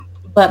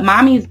but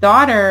mommy's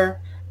daughter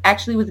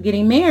actually was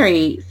getting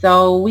married.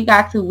 So we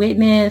got to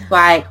witness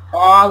like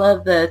all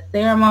of the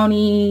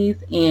ceremonies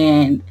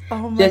and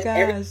Oh my just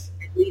everything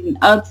gosh. leading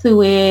up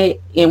to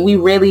it. And we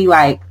really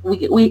like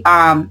we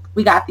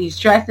got these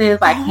dresses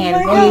like Oh my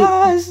handmade,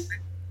 gosh.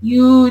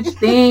 huge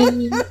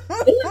things.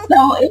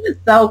 It was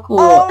so cool.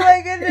 Oh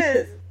my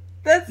goodness.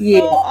 That's so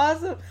Yeah.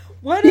 awesome.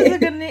 What is a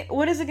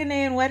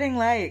Ghanaian wedding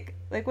like?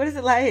 Like what is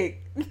it like?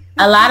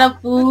 A lot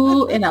of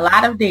food and a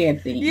lot of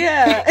dancing.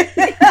 Yeah.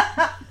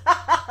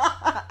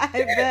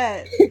 I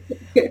bet.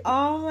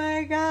 Oh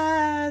my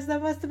gosh,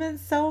 that must have been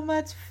so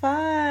much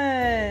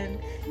fun.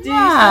 Do you still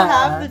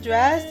have Yeah. the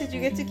dress? Did you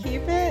get to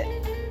keep it?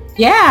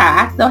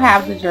 Yeah, I still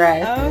have the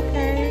dress.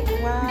 Okay,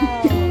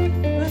 wow.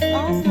 That's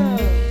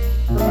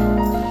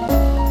awesome.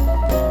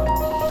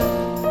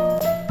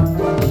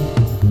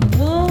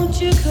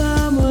 Won't you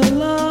come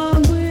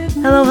along with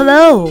me? Hello,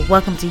 hello.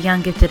 Welcome to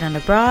Young, Gifted, and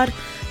Abroad.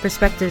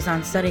 Perspectives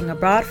on studying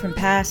abroad from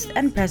past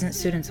and present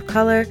students of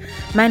color.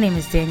 My name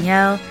is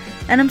Danielle,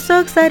 and I'm so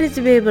excited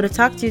to be able to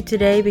talk to you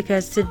today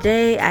because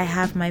today I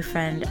have my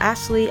friend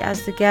Ashley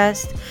as the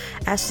guest.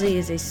 Ashley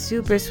is a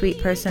super sweet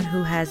person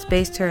who has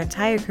based her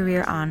entire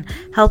career on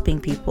helping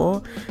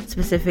people,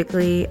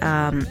 specifically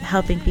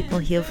helping people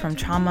heal from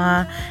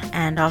trauma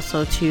and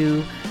also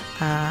to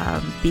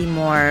be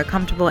more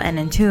comfortable and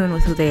in tune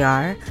with who they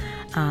are.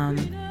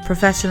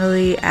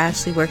 Professionally,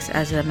 Ashley works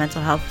as a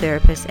mental health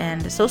therapist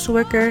and a social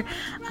worker.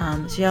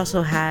 She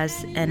also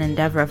has an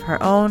endeavor of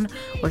her own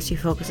where she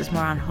focuses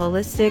more on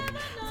holistic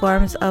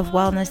forms of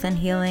wellness and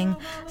healing.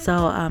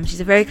 So she's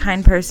a very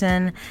kind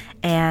person,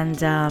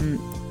 and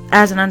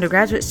as an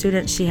undergraduate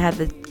student, she had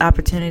the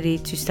opportunity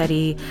to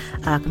study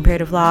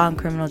comparative law and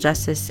criminal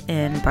justice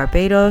in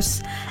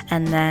Barbados.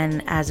 And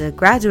then as a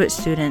graduate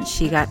student,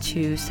 she got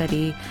to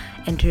study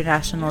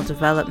international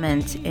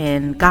development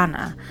in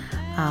Ghana.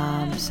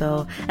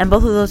 And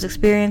both of those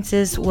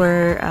experiences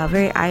were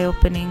very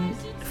eye-opening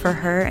for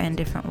her in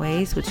different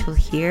ways, which you'll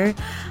hear.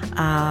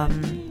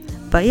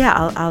 But yeah,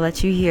 I'll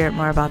let you hear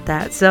more about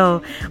that.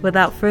 So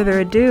without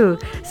further ado,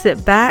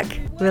 sit back,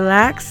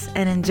 relax,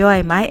 and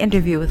enjoy my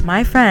interview with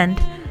my friend,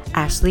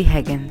 Ashley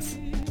Higgins.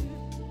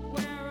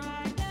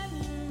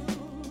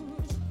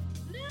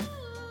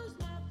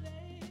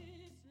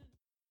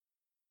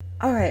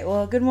 All right,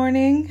 well, good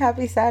morning.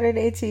 Happy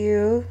Saturday to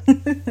you.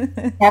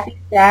 Happy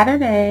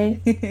Saturday.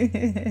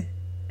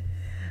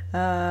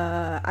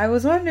 I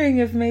was wondering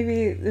if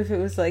it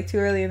was like too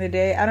early in the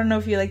day. I don't know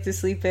if you like to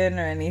sleep in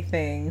or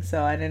anything,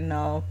 so I didn't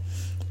know.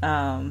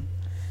 Um,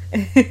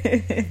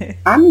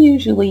 I'm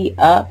usually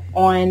up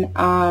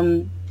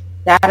on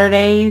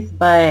Saturdays,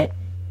 but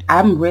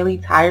I'm really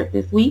tired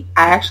this week.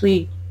 I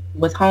actually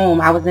was home.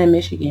 I was in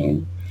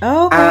Michigan.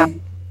 oh, okay.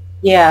 Um,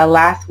 yeah,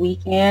 last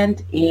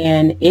weekend,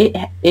 and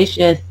it's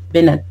just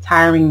been a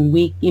tiring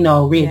week,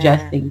 Yeah.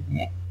 readjusting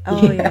that.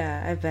 Oh, Yeah.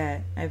 yeah. I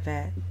bet. I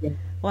bet. Yeah.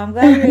 Well, I'm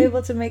glad you're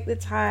able to make the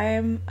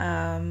time.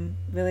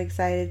 Really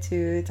excited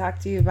to talk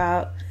to you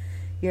about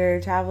your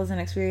travels and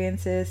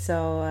experiences.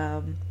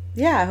 So,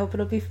 yeah, I hope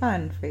it'll be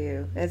fun for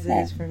you as it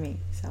Yeah. is for me.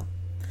 So.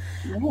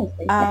 Yes,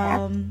 thanks for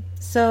having me.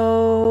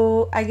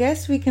 So I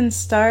guess we can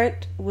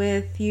start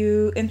with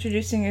you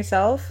introducing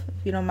yourself,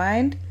 if you don't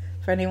mind,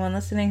 for anyone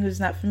listening who's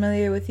not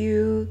familiar with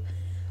you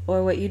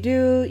or what you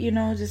do.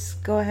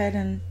 Just go ahead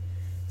and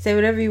say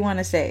whatever you want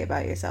to say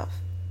about yourself.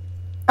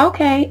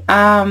 Okay,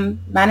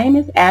 my name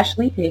is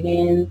Ashley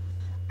Higgins.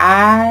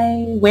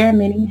 I wear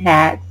many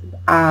hats.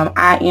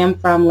 I am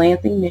from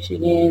Lansing,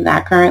 Michigan.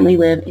 I currently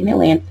live in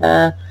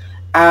Atlanta.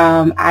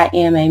 I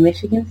am a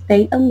Michigan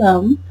State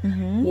alum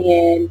Mm-hmm.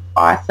 and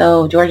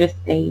also Georgia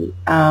State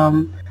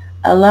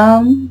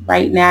alum.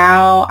 Right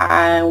now,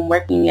 I'm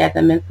working as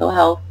a mental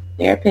health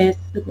therapist,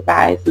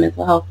 supervised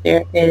mental health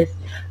therapist,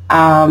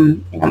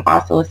 and I'm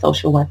also a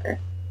social worker.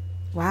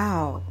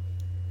 Wow,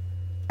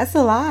 that's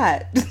a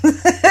lot.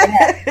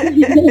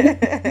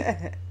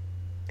 Yeah.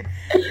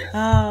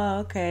 Oh,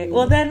 okay.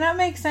 Well, then that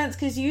makes sense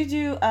because you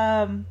do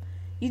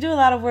a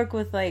lot of work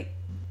with like,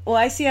 well,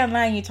 I see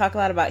online you talk a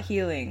lot about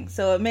healing,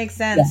 so it makes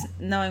Yeah, sense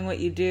knowing what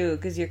you do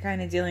because you're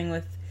kind of dealing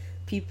with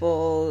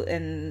people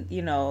and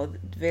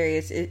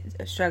various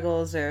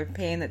struggles or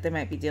pain that they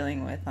might be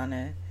dealing with on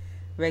a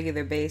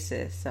regular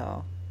basis.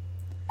 So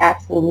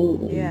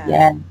absolutely. yeah,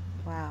 Yeah.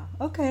 wow.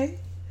 Okay,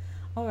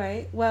 all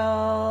right.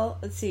 Well,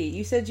 let's see.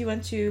 You said you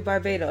went to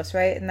Barbados,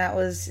 right? And that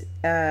was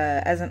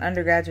as an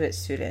undergraduate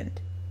student.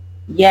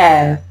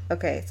 Yeah. Yes.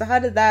 Okay. So how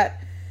did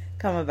that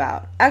come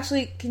about?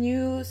 Actually, can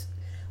you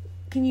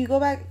go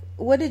back?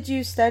 What did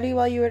you study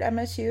while you were at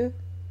MSU?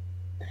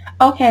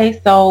 Okay,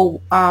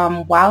 so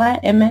while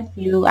at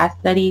MSU, I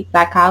studied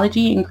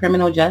psychology and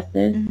criminal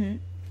justice. Mm-hmm.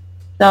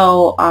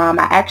 So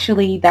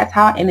that's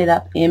how I ended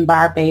up in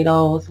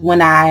Barbados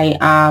when I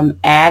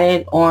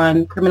added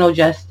on criminal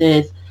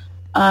justice.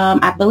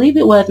 I believe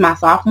it was my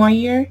sophomore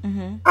year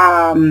Mm-hmm.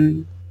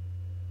 um,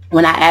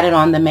 when I added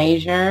on the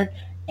major,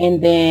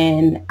 and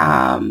then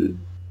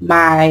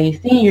my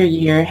senior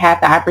year had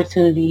the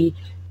opportunity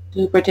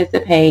to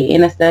participate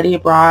in a study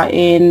abroad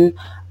in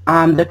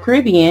the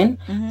Caribbean.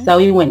 Mm-hmm. So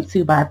we went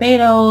to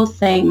Barbados,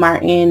 St.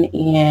 Martin,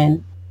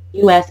 and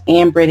U.S.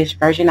 and British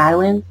Virgin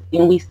Islands,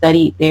 and we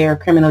studied their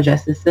criminal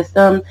justice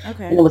system,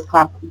 Okay. and it was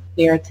called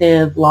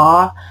comparative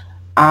law.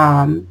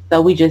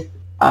 So we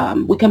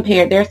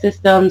compared their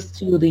systems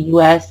to the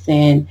U.S.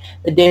 and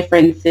the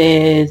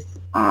differences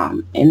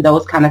and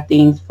those kind of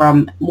things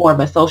from more of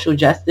a social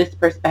justice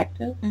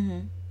perspective. Mm-hmm.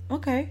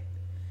 Okay.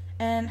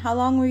 And how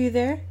long were you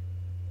there?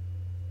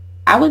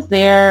 I was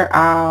there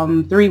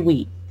 3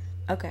 weeks.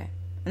 Okay.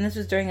 And this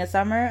was during the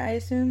summer, I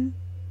assume?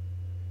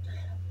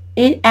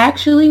 It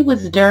actually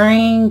was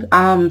during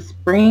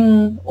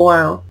spring,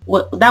 or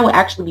what that would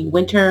actually be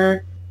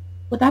winter.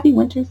 Would that be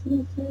winter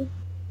semester?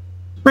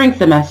 Spring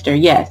semester,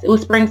 yes. It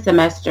was spring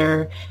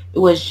semester. It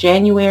was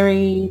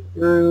January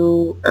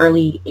through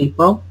early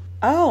April.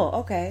 Oh,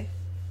 okay.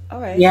 All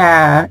right.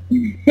 Yeah.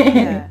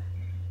 Yeah.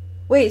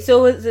 Wait,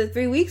 so was it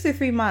 3 weeks or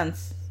 3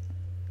 months?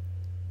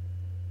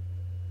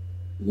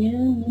 Yeah,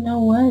 you know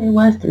what? It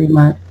was 3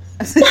 months.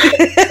 It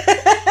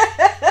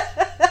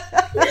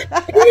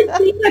didn't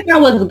seem like I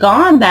was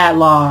gone that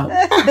long.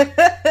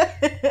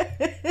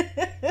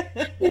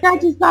 And I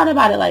just thought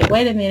about it like,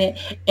 wait a minute.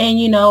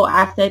 And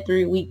I said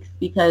 3 weeks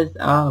because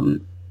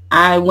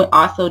I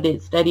also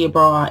did study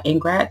abroad in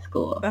grad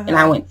school, and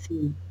I went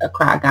to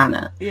Accra,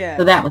 Ghana. Yeah.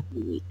 So that was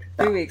 3 weeks.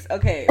 So. 3 weeks.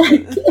 Okay.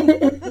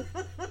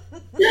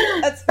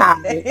 That's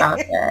Sorry about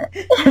that.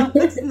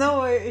 No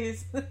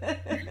worries.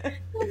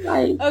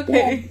 Like,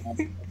 Okay.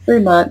 yeah, 3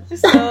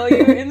 months. So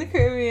you were in the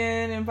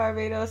Caribbean and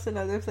Barbados and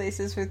other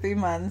places for 3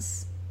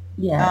 months.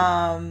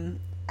 Yeah.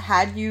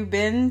 Had you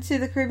been to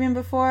the Caribbean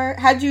before?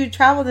 Had you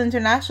traveled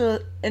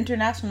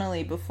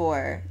internationally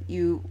before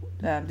you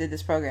did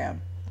this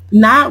program?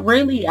 Not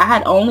really. I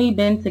had only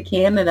been to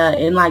Canada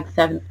in like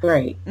 7th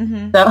grade.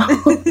 Mm-hmm.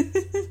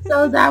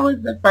 So that was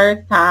the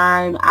first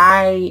time.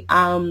 I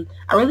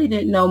really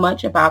didn't know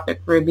much about the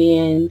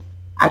Caribbean.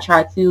 I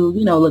tried to,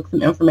 look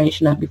some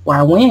information up before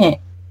I went.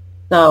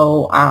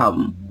 So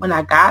when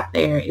I got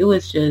there, it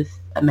was just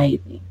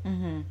amazing.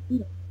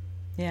 Mm-hmm.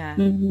 Yeah.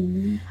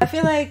 Mm-hmm. I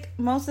feel like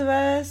most of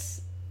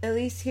us, at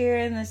least here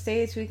in the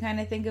States, we kind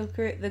of think of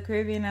the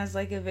Caribbean as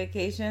like a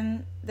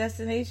vacation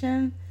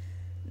destination.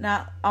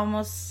 Not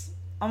almost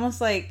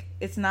like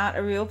it's not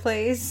a real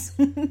place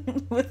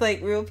with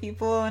like real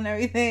people and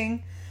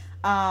everything.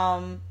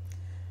 So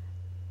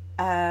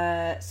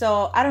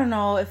I don't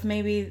know if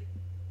maybe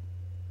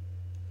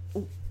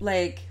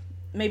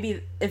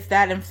if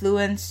that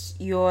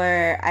influenced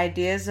your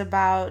ideas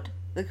about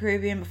the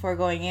Caribbean before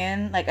going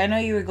in. Like, I know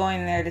you were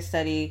going there to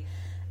study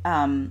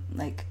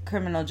like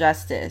criminal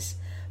justice,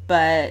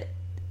 but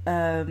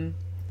I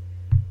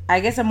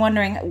guess I'm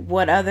wondering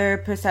what other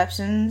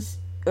perceptions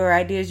or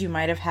ideas you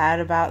might have had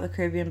about the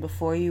Caribbean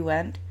before you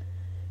went.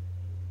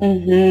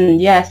 Mm-hmm.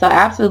 Yeah, so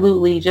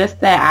absolutely,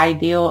 just that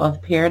ideal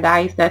of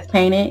paradise that's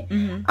painted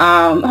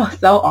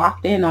so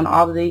often on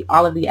all of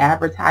the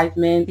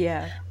advertisements.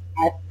 Yeah.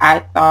 I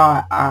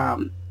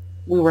thought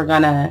we were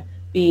gonna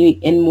be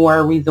in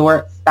more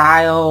resort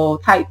style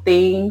type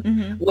things,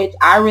 which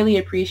I really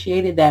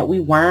appreciated that we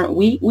weren't.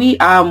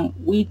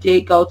 We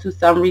did go to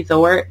some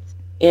resorts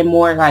in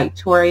more like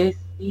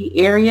touristy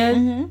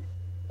areas,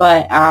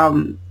 but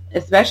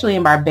especially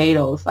in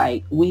Barbados,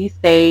 like we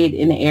stayed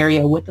in the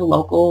area with the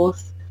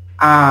locals.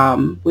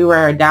 We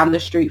were down the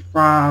street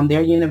from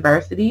their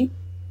university,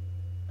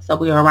 so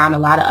we were around a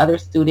lot of other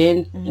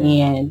students,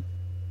 and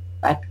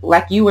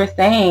like you were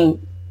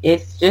saying,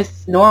 it's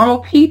just normal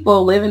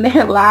people living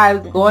their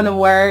lives, going to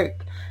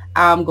work,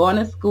 going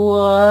to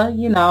school,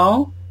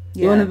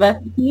 doing the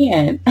best you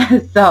can.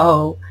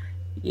 So,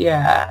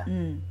 yeah,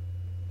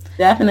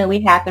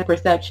 definitely had the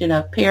perception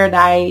of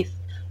paradise.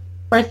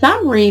 For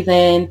some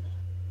reason,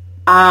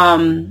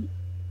 I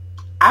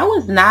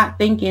was not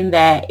thinking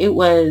that it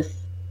was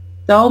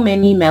so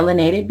many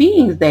melanated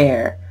beings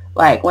there.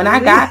 Like, when I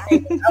got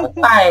there, I was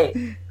like,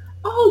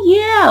 oh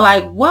yeah,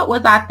 like what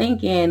was I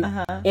thinking?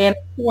 And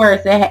of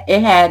course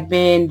it had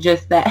been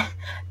just that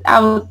I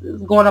was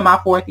going on my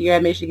 4th year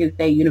at Michigan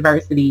State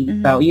University,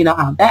 so you know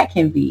how that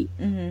can be.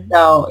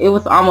 So it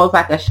was almost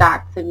like a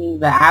shock to me,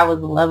 but I was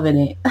loving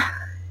it.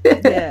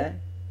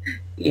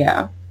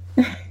 Yeah.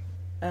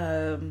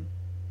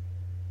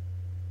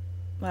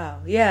 Wow.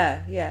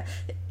 Yeah.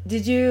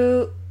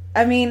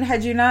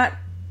 Had you not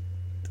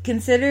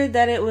considered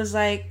that it was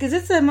like, because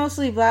it's a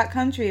mostly black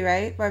country,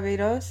 right,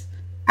 Barbados?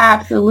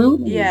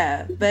 Absolutely.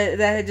 Yeah, but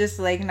that had just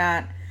like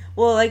not,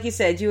 well, like you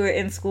said, you were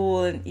in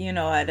school and,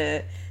 at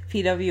a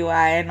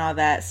PWI and all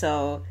that,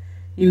 so,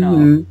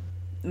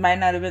 might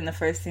not have been the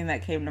first thing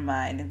that came to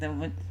mind. And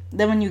then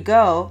when you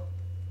go,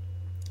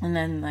 and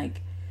then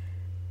like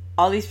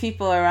all these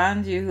people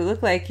around you who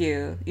look like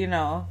you, if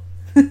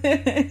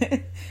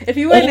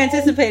you weren't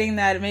anticipating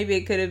that, maybe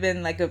it could have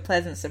been like a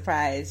pleasant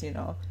surprise,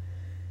 And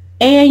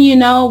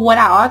what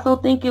I also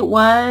think it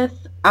was,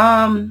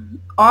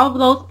 all of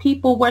those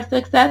people were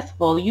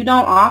successful. You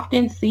don't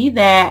often see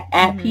that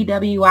at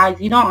PWIs.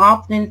 You don't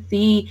often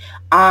see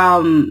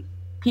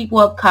people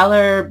of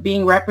color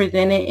being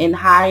represented in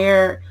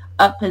higher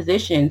up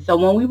positions. So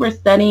when we were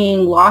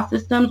studying law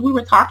systems, we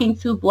were talking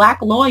to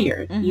Black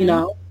lawyers, you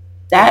know.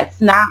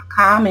 That's not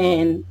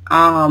common,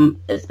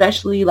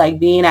 especially like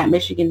being at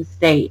Michigan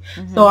State.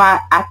 So I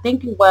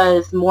think it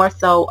was more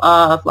so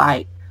of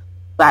like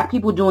Black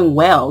people doing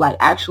well, like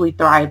actually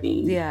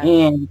thriving. Yeah.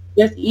 And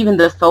just even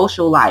the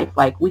social life.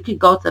 Like we could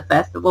go to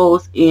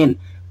festivals and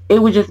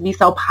it would just be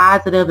so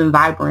positive and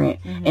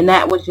vibrant. And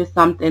that was just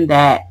something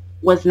that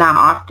was not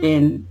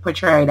often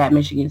portrayed at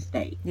Michigan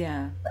State.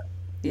 Yeah.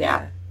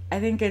 I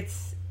think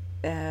it's,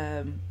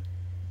 I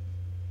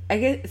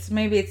guess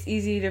maybe it's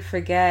easy to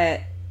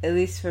forget, at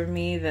least for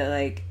me, that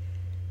like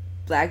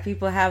Black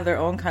people have their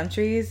own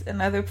countries in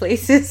other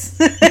places.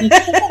 So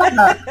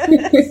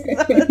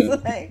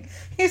it's like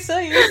you're so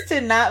used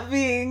to not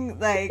being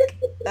like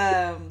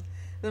the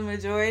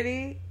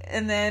majority,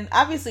 and then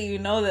obviously you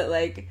know that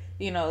like,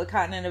 you know, the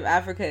continent of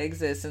Africa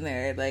exists, and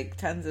there are like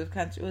tons of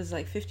countries. It was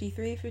like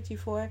 53,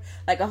 54,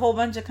 like a whole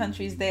bunch of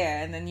countries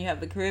there, and then you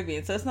have the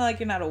Caribbean. So it's not like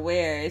you're not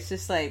aware. It's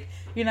just like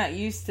you're not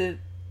used to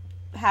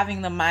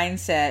having the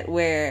mindset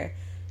where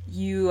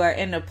you are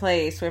in a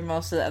place where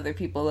most of the other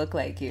people look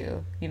like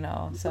you, you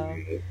know. So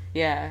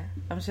yeah,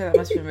 I'm sure that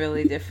must have been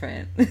really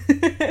different.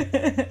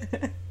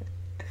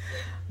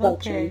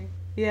 Okay.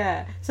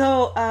 Yeah.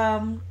 So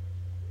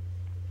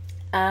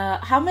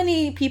how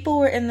many people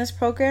were in this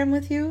program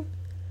with you?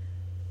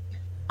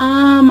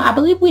 I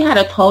believe we had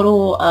a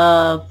total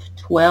of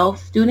 12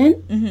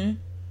 students.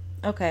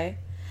 Okay.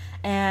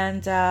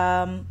 And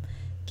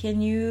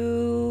can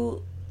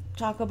you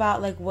talk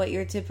about like what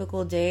your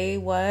typical day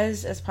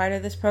was as part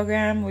of this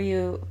program? Were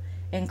you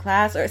in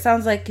class, or it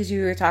sounds like because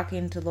you were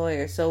talking to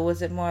lawyers, so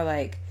was it more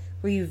like,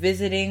 were you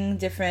visiting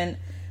different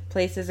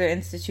places or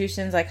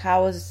institutions? Like,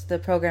 how was the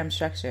program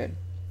structured?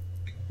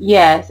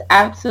 Yes,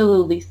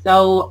 absolutely.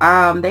 So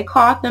they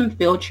called them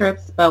field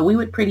trips, but we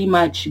would pretty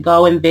much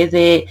go and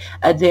visit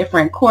a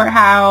different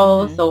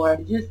courthouse or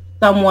just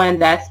someone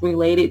that's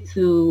related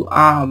to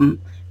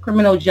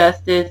criminal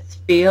justice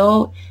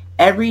field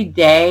every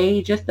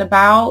day, just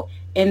about.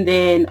 And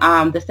then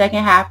the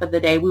second half of the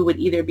day, we would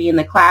either be in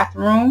the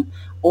classroom,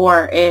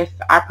 or if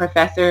our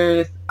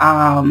professors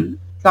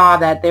saw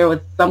that there was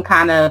some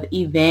kind of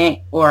event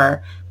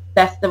or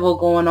festival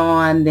going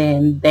on,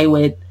 then they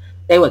would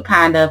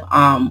kind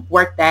of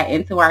work that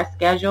into our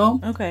schedule.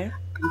 Okay.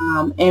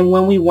 And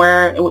when we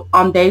were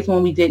on days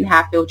when we didn't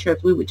have field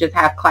trips, we would just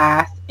have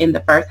class in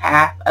the first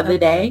half of the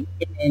day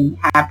and then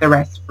have the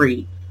rest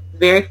free.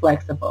 Very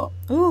flexible.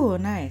 Ooh,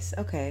 nice.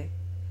 Okay.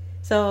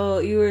 So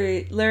you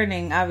were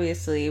learning,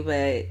 obviously,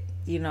 but,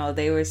 you know,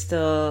 they were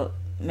still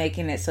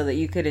making it so that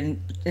you could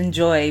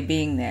enjoy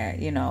being there,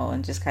 you know,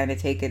 and just kind of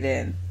take it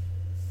in.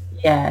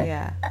 Yeah.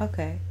 Yeah.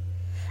 Okay.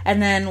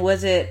 And then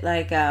was there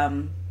like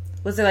a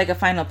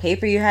final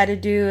paper you had to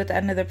do at the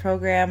end of the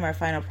program, or a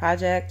final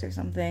project or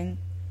something?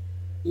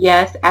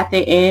 Yes. At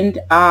the end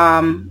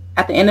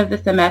of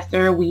the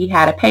semester, we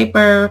had a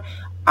paper.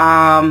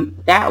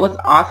 That was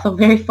also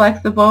very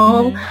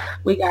flexible.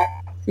 We got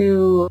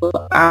to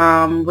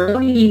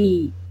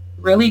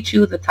really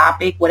choose a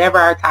topic. Whatever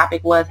our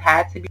topic was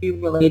had to be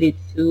related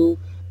to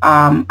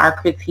our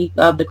critique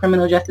of the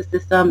criminal justice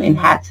system, and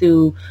had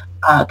to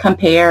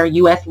compare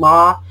U.S.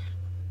 law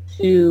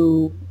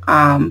to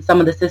some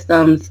of the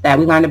systems that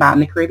we learned about in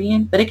the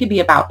Caribbean. But it could be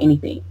about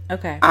anything.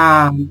 Okay.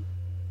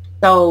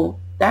 So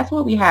that's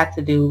what we had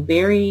to do.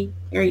 Very,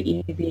 very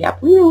easy. I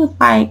believe it was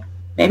like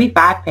maybe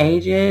 5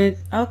 pages.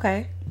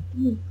 Okay.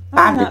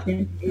 5 to 10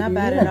 pages. Not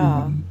bad at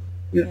all.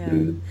 Yeah.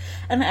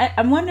 And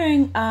I'm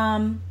wondering,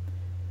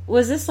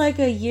 was this like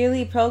a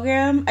yearly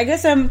program? I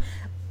guess I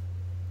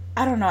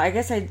don't know. I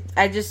guess I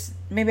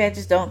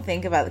just don't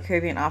think about the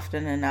Caribbean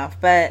often enough.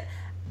 But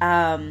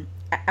I'm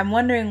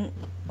wondering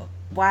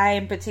why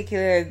in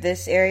particular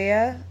this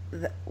area,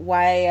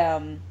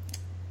 why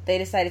they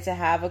decided to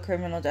have a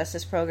criminal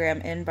justice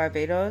program in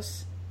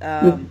Barbados.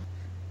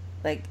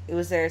 Like,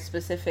 was there a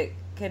specific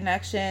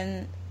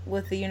connection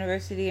with the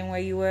university and where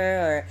you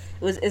were,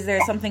 or is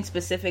there something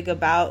specific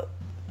about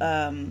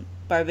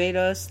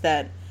Barbados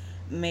that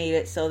made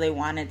it so they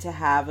wanted to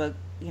have a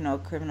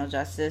criminal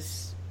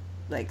justice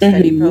like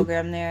study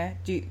program there?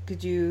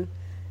 Could you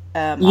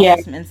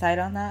offer some insight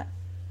on that?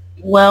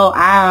 Well,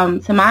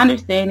 to my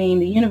understanding,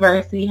 the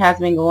university has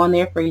been going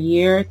there for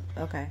years.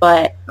 Okay.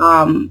 But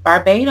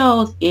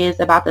Barbados is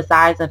about the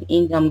size of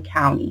Ingham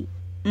County,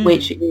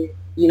 which is,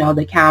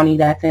 the county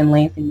that's in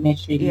Lansing,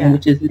 Michigan,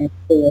 which is next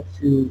door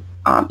to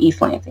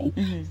East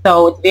Lansing.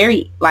 So it's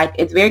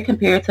very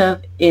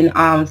comparative in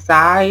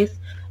size,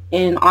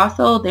 and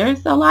also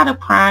there's a lot of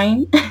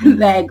crime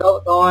that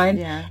goes on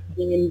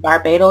in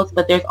Barbados,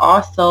 but there's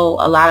also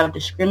a lot of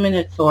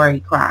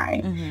discriminatory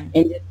crime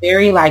and just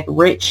very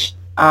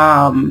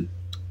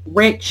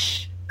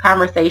rich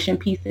conversation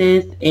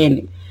pieces,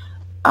 and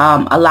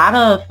a lot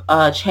of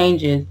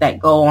changes that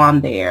go on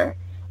there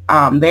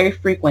very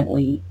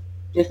frequently,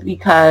 just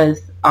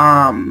because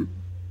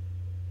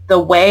the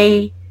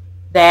way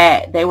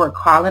that they were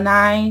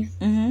colonized,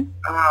 the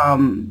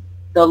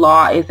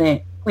law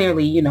isn't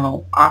clearly,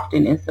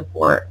 often in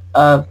support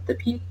of the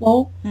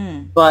people,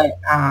 but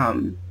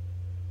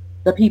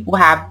the people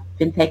have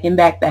been taking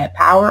back that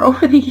power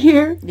over the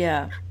years.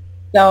 Yeah.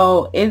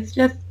 So it's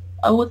just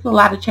a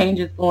lot of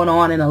changes going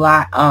on and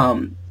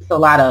it's a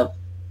lot of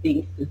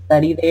things to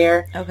study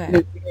there.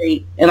 Okay.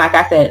 And like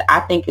I said, I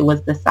think it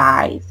was the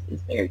size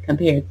is very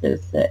compared to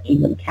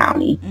Ingham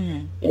County.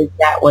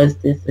 That was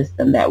the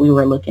system that we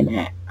were looking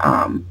at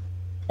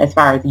as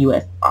far as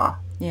U.S. law.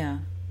 Yeah.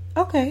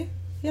 Okay.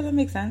 Yeah, that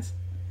makes sense.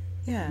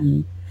 Yeah.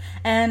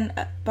 And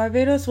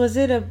Barbados, was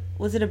it a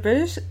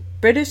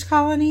British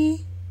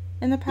colony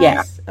in the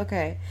past? Yeah.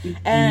 Okay.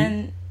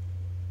 And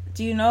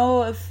do you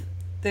know if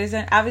there's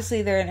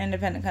obviously they're an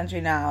independent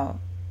country now,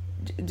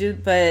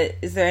 but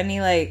is there any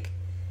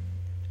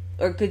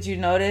or could you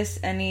notice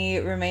any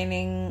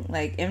remaining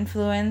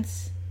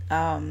influence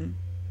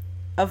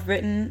of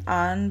Britain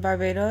on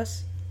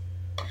Barbados?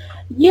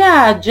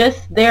 Yeah,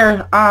 just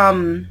their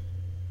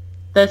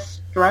the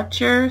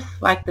structures,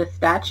 like the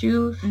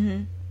statues,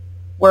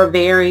 were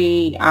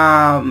very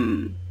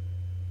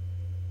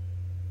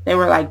they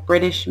were like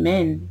British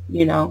men,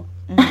 you know.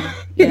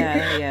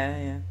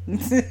 Yeah.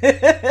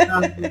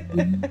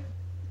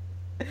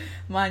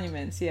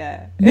 Monuments,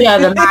 yeah. Yeah,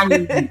 the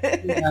monuments.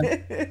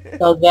 Yeah.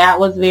 So that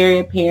was very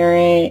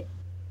apparent.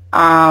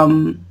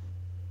 Even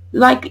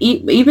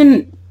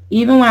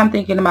when I'm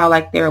thinking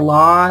about their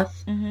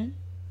laws,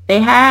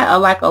 they had a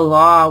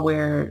law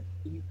where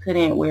you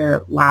couldn't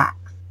wear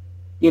locks,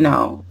 you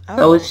know. Oh.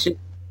 So it's just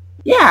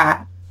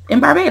in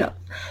Barbados.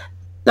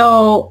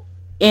 So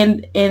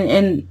and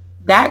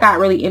that got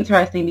really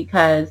interesting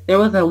because there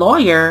was a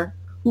lawyer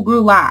who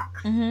grew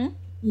locks. He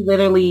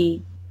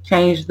literally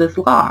changed this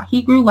law.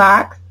 He grew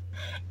locks,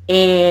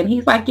 and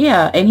he's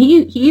and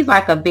he's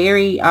a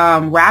very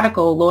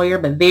radical lawyer,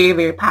 but very,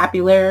 very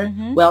popular,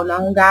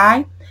 well-known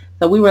guy.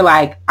 So we were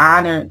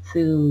honored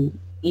to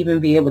even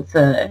be able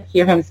to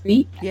hear him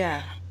speak.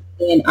 Yeah.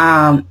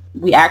 And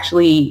we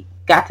actually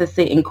got to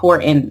sit in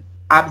court and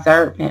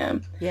observe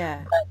him.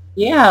 Yeah.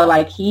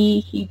 But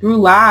he grew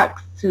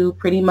locks to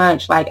pretty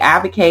much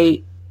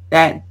advocate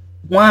that,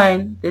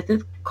 one, this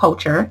is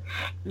culture,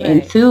 right.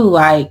 And two,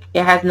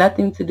 it has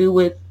nothing to do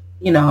with,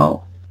 you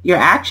know, your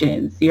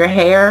actions, your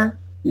hair.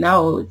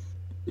 No, it's,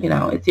 you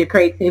know, it's your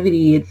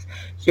creativity, it's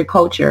your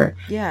culture.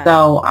 Yeah.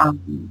 So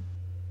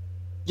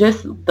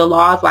just the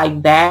laws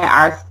like that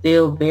are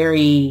still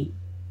very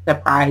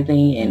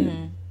surprising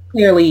and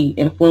clearly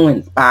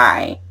influenced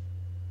by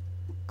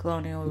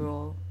colonial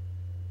rule.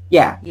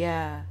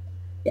 Yeah.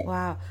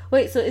 Wow.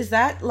 Wait, so is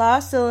that law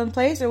still in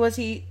place, or was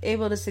he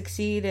able to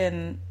succeed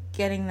in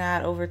getting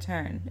that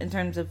overturned in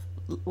terms of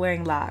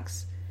wearing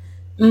locks?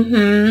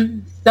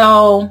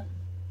 So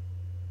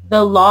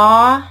the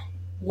law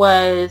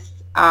was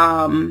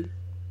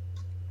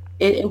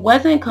it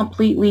wasn't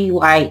completely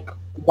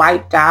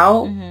wiped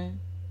out,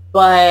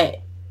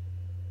 but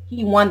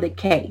he won the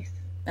case.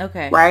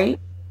 Okay. Right?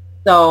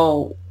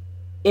 So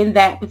in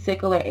that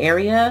particular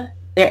area,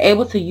 they're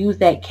able to use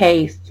that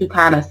case to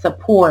kind of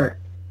support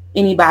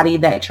anybody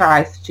that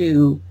tries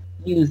to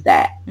use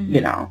that,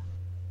 you know.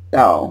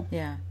 So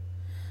yeah.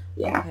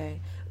 Okay.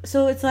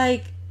 So it's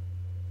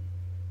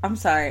I'm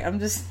sorry, I'm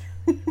just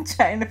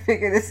trying to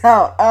figure this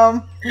out.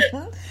 So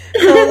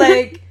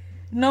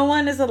no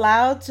one is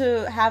allowed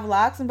to have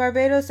locks in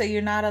Barbados, so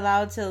you're not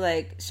allowed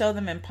to show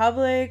them in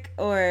public,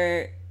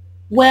 or?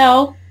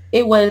 Well,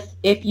 it was,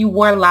 if you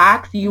wore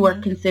locks, you were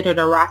considered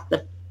a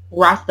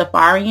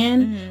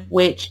Rastafarian,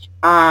 which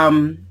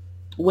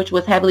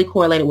was heavily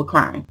correlated with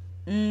crime.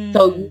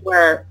 So you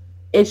were.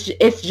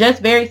 It's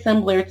just very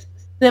similar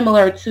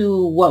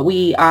to what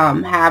we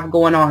have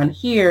going on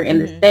here in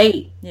the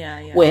state.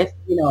 Yeah. With,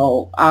 you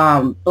know,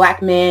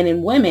 black men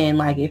and women.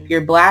 If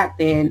you're black,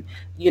 then,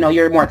 you know,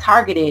 you're more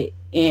targeted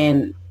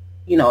and,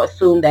 you know,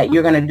 assume that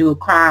you're going to do a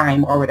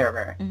crime or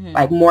whatever.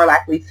 More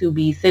likely to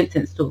be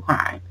sentenced to a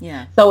crime.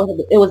 Yeah.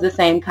 So it was the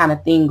same kind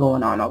of thing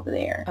going on over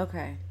there.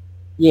 Okay.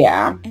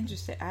 Yeah.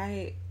 Interesting.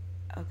 I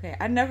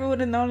never would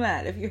have known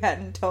that if you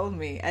hadn't told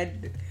me.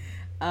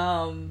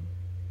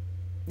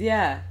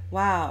 Yeah.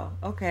 Wow.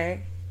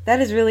 Okay. That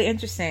is really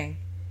interesting.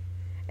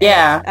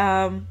 Yeah.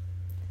 And,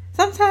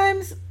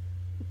 sometimes,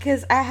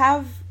 because I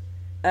have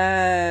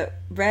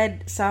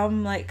read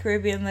some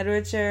Caribbean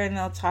literature, and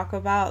they'll talk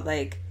about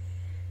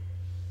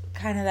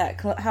kind of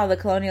that how the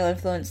colonial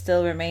influence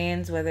still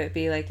remains, whether it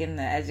be in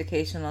the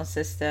educational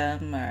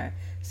system or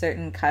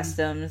certain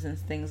customs and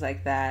things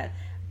like that.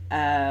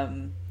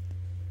 I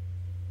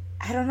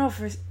don't know,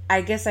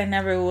 I guess I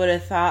never would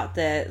have thought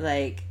that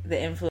the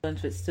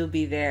influence would still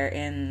be there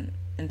in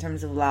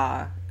terms of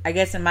law. I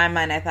guess in my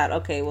mind I thought,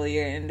 okay, well,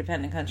 you're an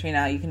independent country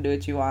now, you can do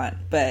what you want.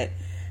 But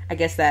I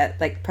guess that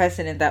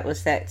precedent that was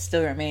set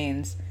still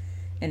remains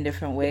in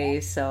different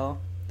ways. So,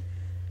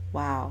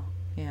 wow.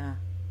 Yeah.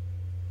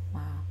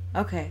 Wow.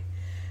 Okay.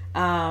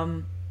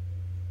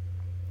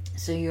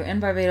 So you were in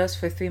Barbados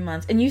for 3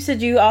 months, and you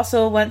said you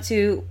also went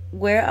to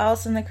where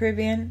else in the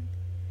Caribbean?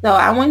 So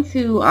I went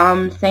to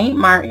St.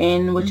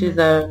 Martin, which is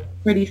a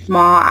pretty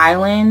small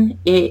island.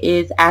 It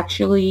is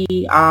actually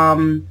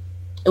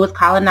it was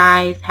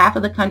colonized. Half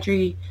of the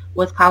country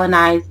was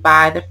colonized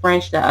by the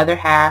French. The other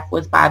half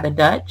was by the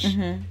Dutch.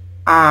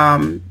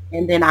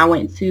 And then I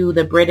went to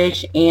the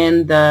British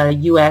and the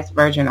U.S.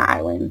 Virgin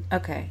Islands.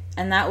 Okay.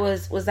 And that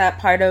was that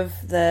part of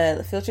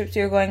the field trips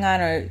you were going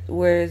on, or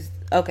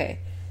okay.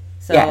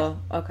 So, yes.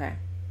 Okay.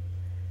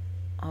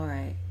 All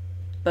right.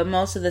 But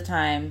most of the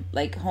time,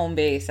 like, home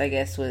base, I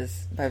guess,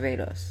 was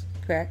Barbados,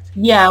 correct?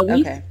 Yeah,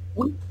 we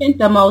spent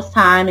the most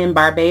time in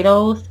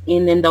Barbados,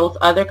 and then those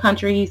other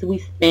countries we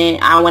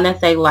spent, I want to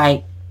say,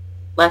 like,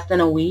 less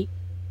than a week.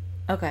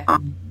 Okay.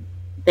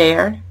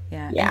 There.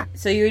 Yeah.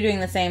 So you were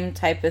doing the same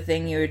type of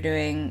thing you were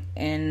doing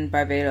in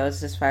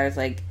Barbados as far as,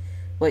 like,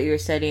 what you were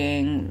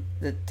studying,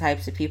 the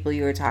types of people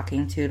you were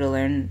talking to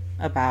learn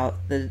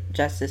about the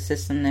justice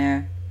system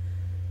there?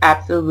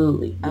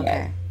 Absolutely. Okay.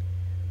 Yes.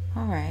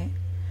 All right.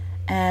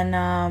 And,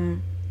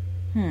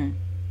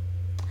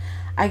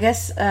 I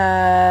guess,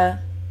 so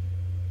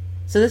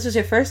this was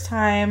your first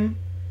time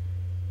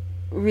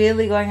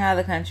really going out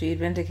of the country. You'd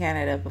been to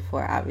Canada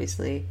before,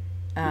 obviously.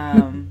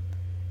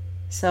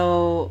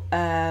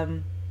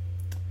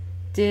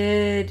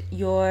 Did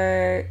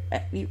your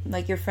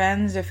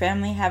friends or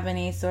family have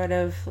any sort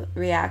of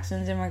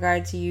reactions in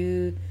regard to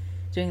you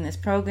doing this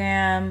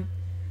program,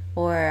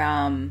 or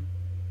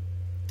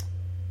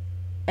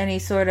any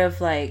sort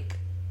of, like,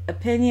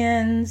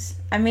 opinions?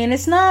 I mean,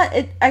 it's not,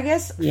 I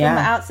guess from the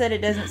outset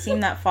it doesn't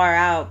seem that far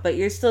out, but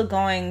you're still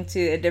going to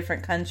a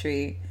different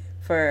country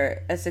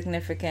for a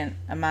significant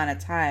amount of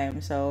time.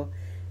 So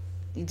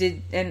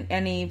did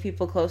any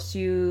people close to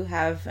you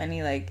have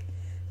any, like,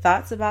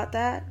 thoughts about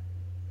that?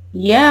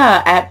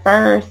 Yeah, at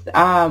first,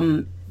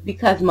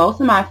 because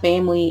most of my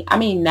family, I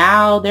mean,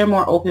 now they're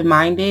more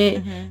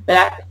open-minded, but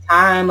at the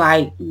time,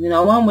 like,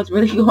 no one was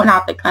really going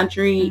out the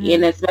country,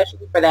 and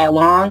especially for that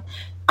long.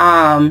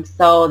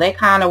 So they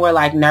kind of were,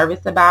 like,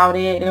 nervous about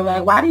it. They were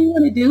like, why do you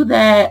want to do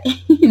that?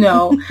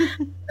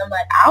 I'm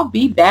like, I'll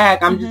be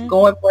back. I'm just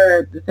going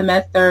for the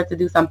semester to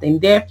do something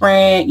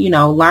different,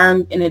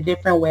 learn in a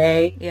different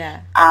way.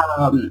 Yeah.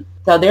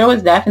 So there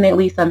was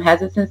definitely some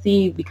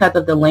hesitancy because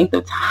of the length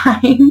of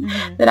time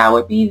that I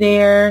would be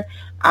there.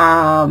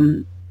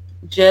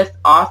 Just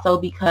also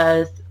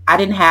because I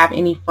didn't have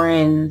any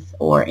friends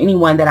or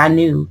anyone that I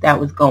knew that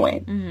was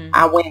going.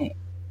 I went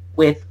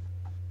with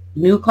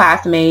new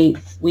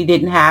classmates. We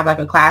didn't have, like,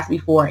 a class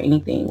before or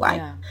anything.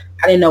 Like,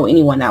 I didn't know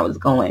anyone that was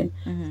going.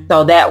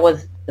 So that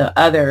was the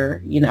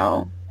other,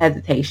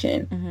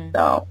 hesitation.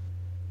 So,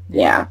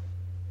 yeah.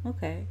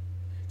 Okay.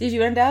 Did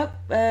you end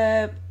up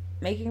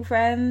making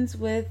friends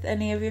with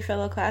any of your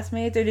fellow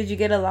classmates, or did you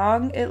get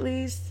along at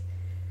least?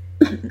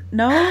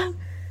 No?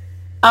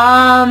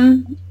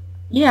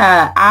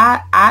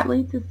 Yeah,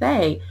 oddly to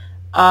say,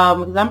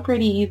 because I'm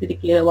pretty easy to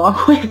get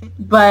along with,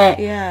 but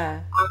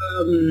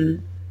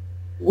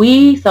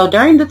so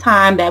during the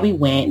time that we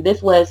went,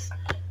 this was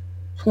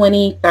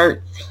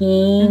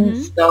 2013,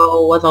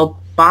 so was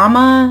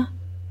Obama,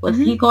 was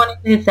he going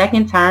into his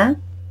second term?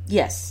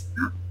 Yes.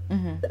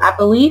 I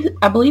believe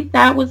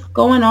that was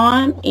going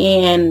on,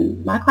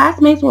 and my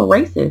classmates were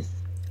racist.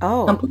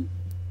 Oh.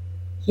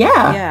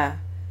 Yeah. Yeah.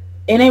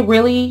 And it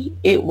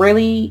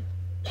really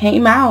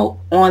came out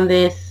on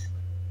this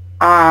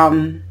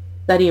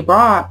study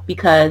abroad,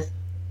 because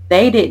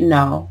they didn't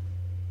know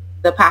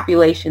the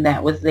population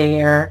that was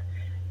there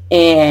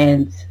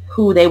and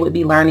who they would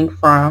be learning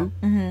from,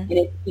 and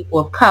it's people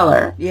of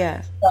color.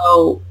 Yeah.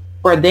 So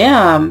for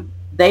them,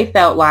 they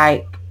felt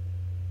like,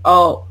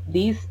 oh,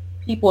 these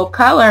people of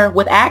color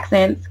with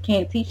accents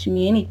can't teach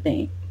me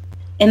anything.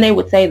 And they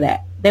would say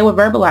that. They would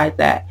verbalize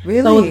that.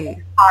 Really? So it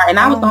was hard. And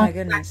I was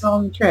the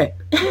only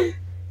trip. The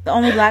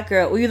only black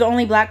girl. Were you the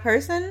only black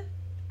person?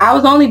 I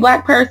was the only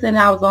black person, and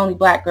I was the only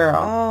black girl.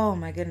 Oh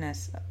my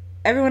goodness.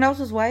 Everyone else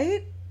was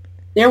white?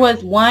 There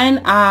was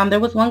one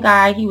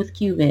guy, he was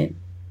Cuban.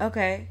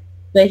 Okay.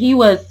 But he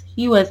was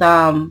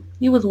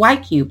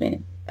white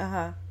Cuban.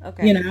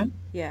 Okay.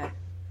 Yeah.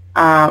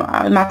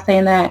 Am I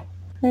saying that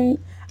right?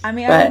 I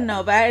mean, I don't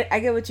know, but I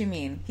get what you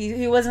mean.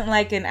 He wasn't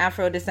like an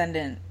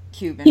Afro-descendant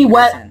Cuban person.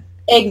 Was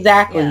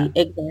exactly.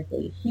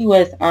 He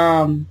was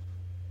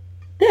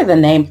there's a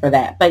name for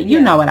that, but you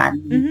know what I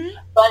mean.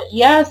 But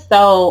yeah,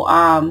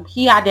 so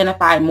he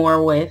identified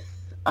more with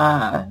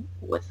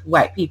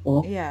white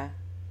people. Yeah.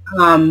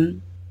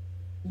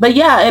 But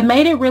yeah, it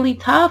made it really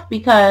tough,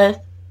 because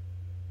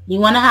you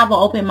want to have an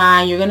open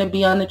mind. You're going to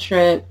be on the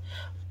trip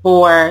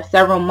for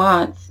several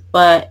months,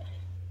 but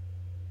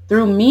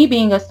through me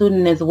being a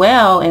student as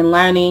well and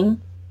learning,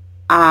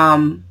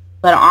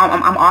 but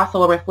I'm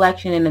also a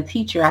reflection and a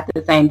teacher at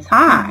the same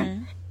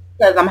time,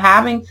 because I'm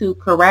having to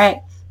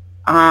correct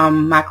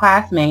my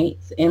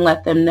classmates and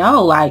let them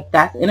know, like,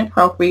 that's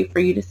inappropriate for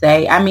you to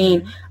say. I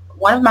mean,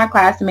 one of my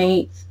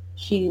classmates,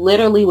 she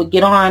literally would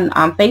get on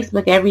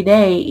Facebook every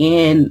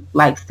day and,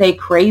 like, say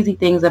crazy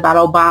things about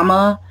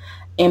Obama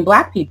and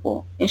black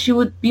people, and she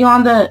would be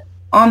on the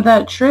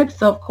trip,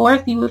 so of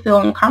course you would feel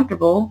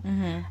uncomfortable.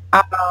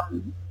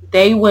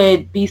 They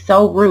would be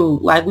so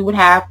rude. Like, we would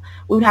have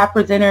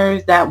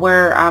presenters that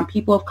were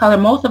people of color.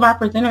 Most of our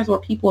presenters were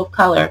people of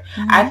color.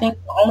 I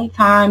think the only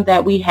time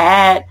that we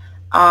had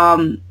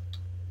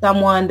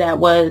someone that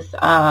was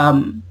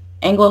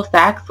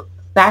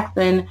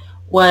Anglo-Saxon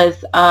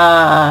was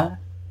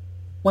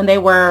when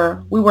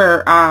we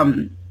were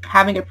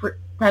having a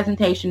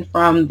presentation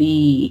from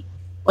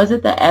was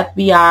it the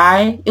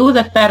FBI? It was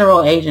a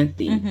federal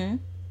agency. Mm-hmm.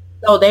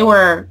 So they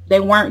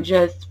weren't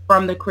just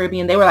from the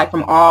Caribbean. They were like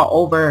from all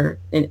over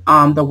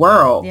the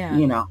world. Yeah.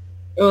 You know,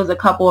 it was a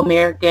couple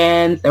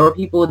Americans. There were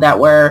people that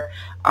were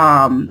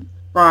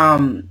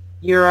from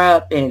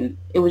Europe, and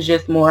it was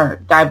just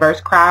more diverse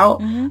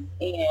crowd.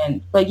 Mm-hmm.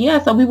 But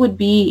yeah, so we would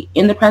be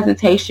in the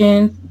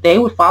presentations. They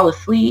would fall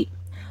asleep.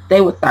 They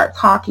would start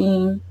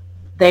talking.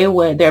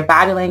 Their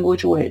body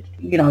language would,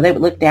 they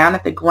would look down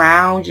at the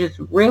ground, just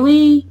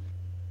really,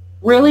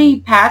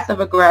 really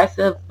passive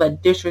aggressive,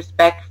 but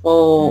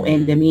disrespectful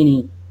and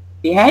demeaning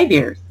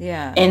behaviors.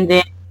 Yeah. And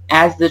then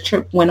as the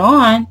trip went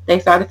on, they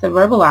started to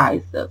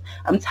verbalize. So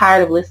I'm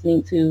tired of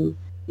listening to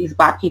these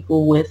Black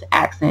people with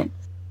accents.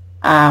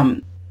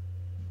 And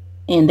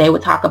they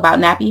would talk about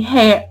nappy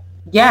hair.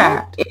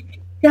 Yeah, what? It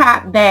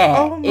got bad.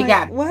 Oh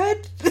my,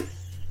 what?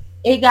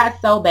 It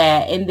got so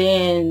bad. And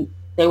then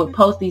they would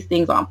post these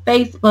things on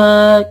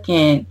Facebook.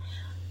 And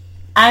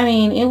I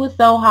mean, it was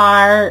so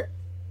hard.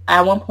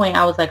 At one point,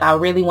 I was like, I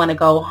really want to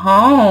go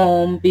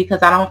home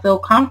because I don't feel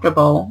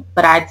comfortable.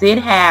 But I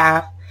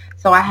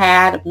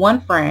had one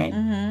friend.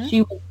 Mm-hmm.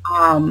 She was,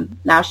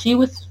 now she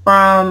was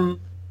from,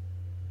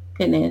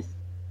 goodness,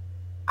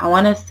 I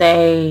want to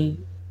say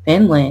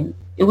Finland.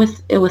 It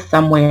was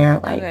somewhere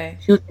like okay.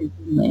 She was in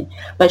Finland,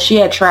 but she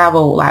had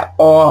traveled like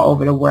all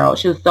over the world.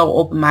 She was so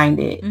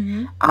open-minded.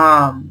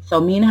 Mm-hmm. So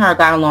me and her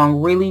got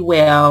along really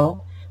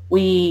well.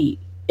 If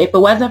it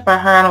wasn't for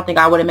her, I don't think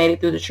I would have made it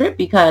through the trip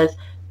because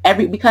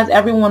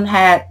everyone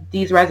had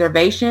these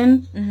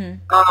reservations,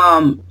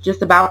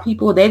 just about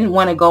people. They didn't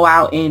want to go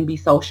out and be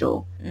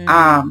social.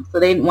 Mm-hmm. So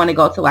they didn't want to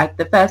go to like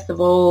the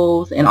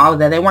festivals and all of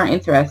that. They weren't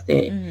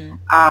interested.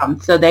 Mm-hmm.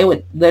 So they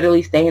would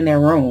literally stay in their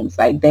rooms.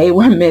 Like they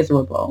were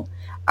miserable.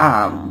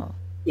 Wow.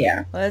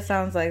 Yeah. Well, it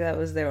sounds like that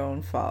was their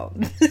own fault.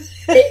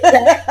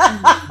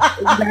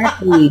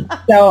 Exactly.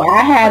 So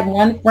I had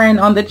one friend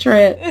on the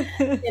trip,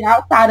 and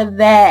outside of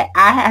that,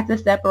 I had to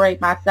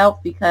separate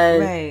myself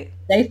because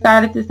they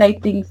started to say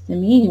things to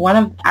me.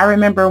 I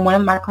remember one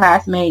of my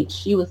classmates,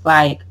 she was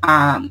like,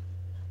 I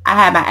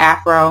had my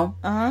afro,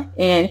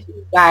 and she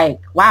was like,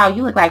 wow,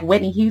 you look like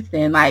Whitney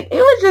Houston. Like,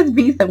 it would just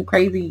be some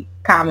crazy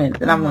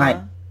comments, and I'm like,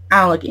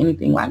 I don't look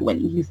anything like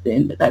Whitney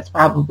Houston, but that's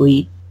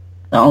probably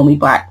the only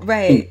Black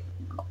right.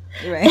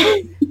 Or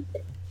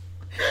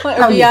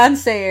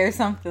Beyonce or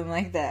something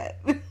like that.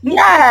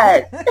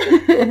 Yes.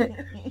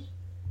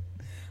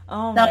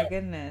 Oh my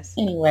goodness.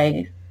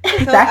 Anyways.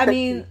 So I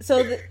mean,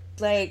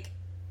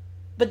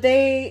 but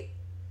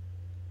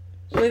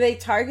were they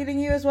targeting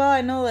you as well?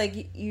 I know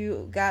like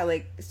you got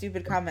like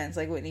stupid comments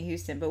like Whitney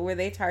Houston, but were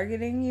they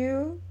targeting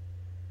you?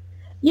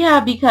 Yeah,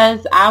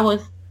 because I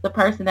was the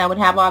person that would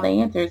have all the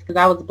answers because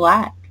I was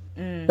Black.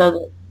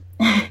 So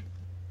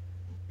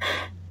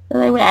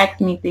they would ask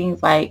me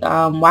things like,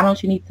 why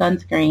don't you need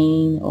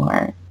sunscreen?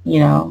 Or,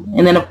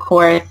 and then of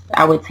course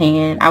I was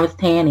tanning.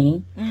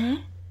 Mm-hmm.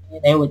 And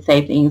they would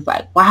say things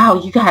like,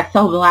 wow, you got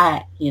so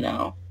Black,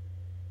 So,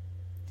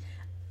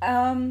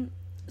 I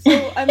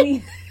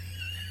mean,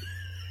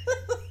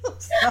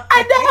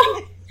 I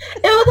know.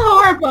 It was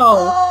horrible.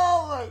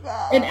 Oh my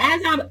God. And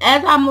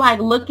as I'm like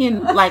looking,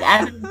 like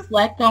as I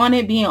reflect on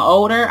it being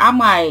older, I'm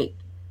like,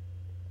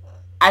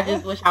 I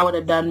just wish I would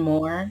have done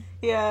more.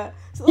 Yeah.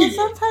 So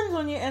sometimes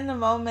when you're in the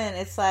moment,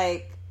 it's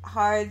like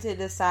hard to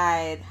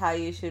decide how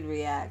you should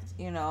react,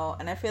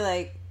 and I feel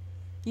like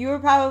you were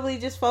probably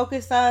just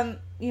focused on,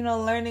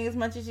 learning as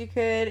much as you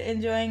could,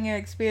 enjoying your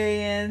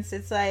experience.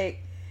 It's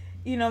like,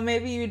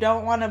 maybe you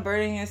don't want to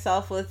burden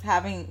yourself with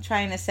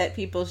trying to set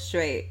people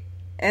straight.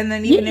 And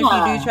then even if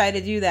you do try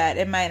to do that,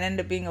 it might end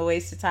up being a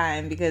waste of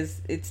time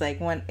because it's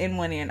like one in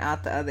one ear and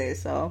out the other.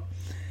 So,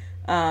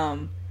 I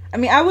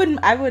mean, I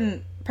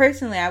wouldn't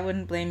personally, I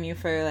wouldn't blame you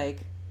for like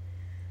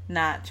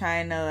not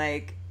trying to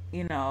like,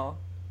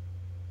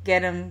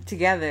 get them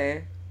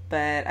together.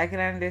 But I can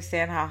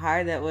understand how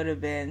hard that would have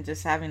been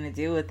just having to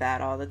deal with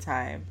that all the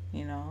time,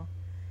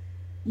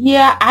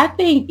 Yeah, I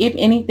think if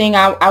anything,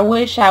 I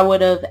wish I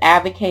would have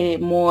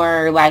advocated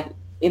more, like,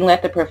 and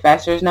let the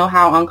professors know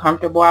how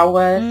uncomfortable I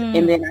was,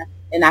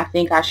 and I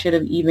think I should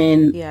have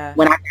even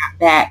when I got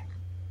back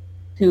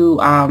to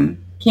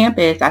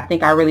campus, I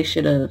think I really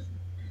should have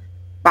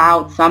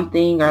filed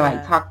something or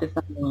like talked to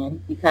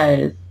someone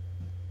because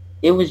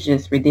it was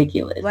just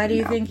ridiculous. Why do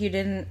you think you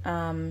didn't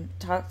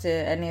talk to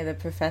any of the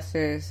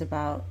professors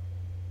about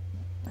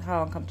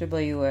how uncomfortable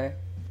you were?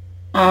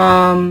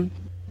 Well,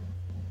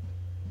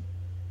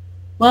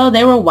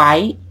 they were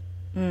white,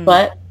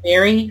 but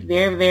very,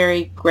 very,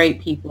 very great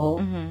people.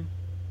 Mm-hmm.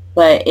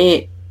 But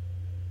it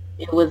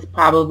was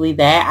probably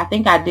that. I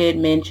think I did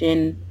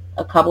mention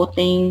a couple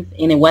things,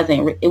 and it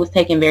was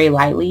taken very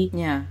lightly.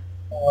 Yeah.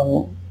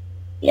 So,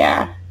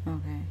 yeah.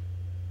 Okay.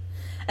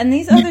 And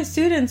these other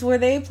students, were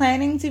they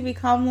planning to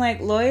become like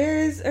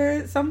lawyers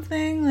or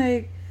something?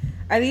 Like,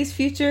 are these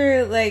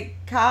future like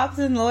cops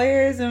and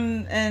lawyers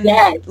and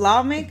Yes.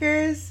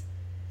 lawmakers?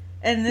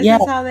 And this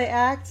Yes. is how they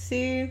act.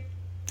 See.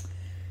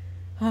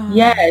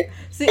 Yes.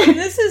 See, and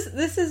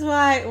this is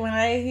why when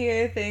I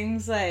hear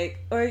things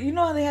like, or you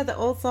know, they had the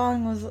old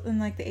song was in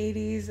like the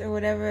 80s or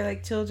whatever,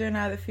 like "Children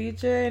Are the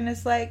Future," and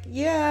it's like,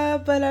 yeah,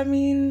 but I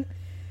mean,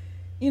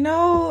 you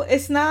know,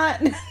 it's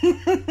not.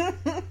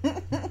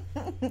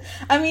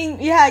 I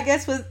mean, yeah, I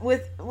guess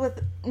with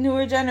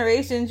newer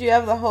generations, you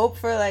have the hope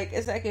for like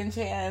a second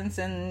chance,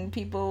 and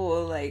people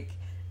will like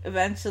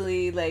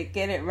eventually like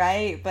get it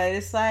right. But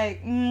it's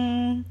like,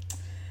 I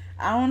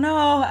don't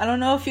know. I don't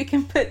know if you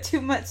can put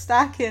too much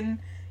stock in.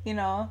 You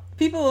know,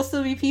 people will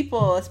still be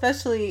people,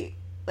 especially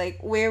like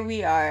where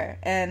we are,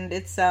 and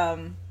it's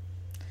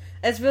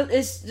just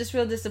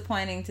real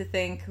disappointing to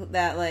think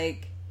that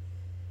like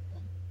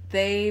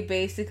they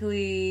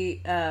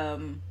basically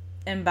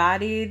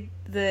embodied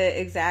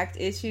the exact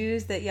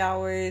issues that y'all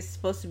were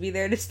supposed to be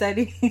there to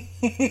study.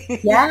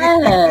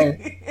 Yes,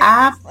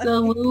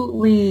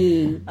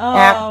 absolutely.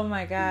 Oh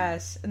my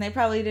gosh. And they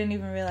probably didn't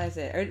even realize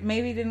it. Or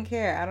maybe didn't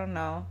care. I don't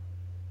know.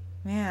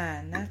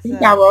 Man, that's... I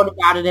think I wrote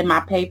about it in my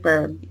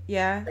paper.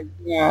 Yeah?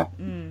 Yeah.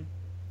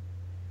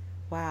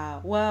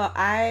 Wow. Well,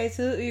 I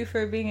salute you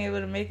for being able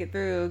to make it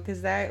through,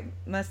 because that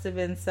must have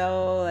been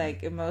so,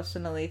 like,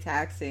 emotionally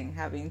taxing,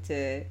 having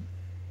to,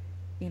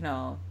 you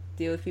know,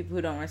 deal with people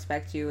who don't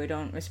respect you or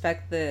don't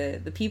respect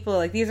the people.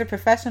 Like, these are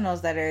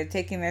professionals that are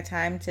taking their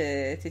time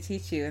to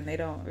teach you, and they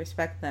don't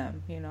respect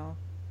them, you know?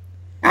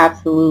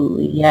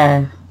 Absolutely,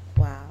 yeah.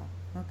 Wow.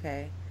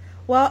 Okay.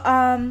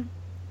 Well,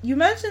 you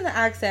mentioned the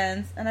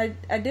accents, and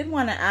I did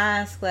want to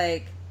ask,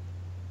 like,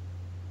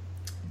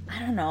 I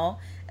don't know.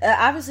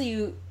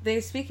 Obviously,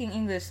 they're speaking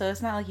English, so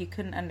it's not like you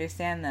couldn't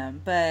understand them.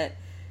 But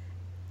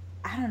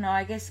I don't know.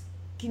 I guess,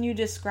 can you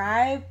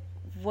describe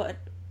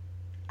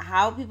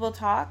how people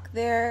talk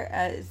there?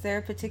 Is there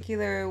a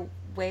particular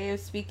way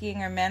of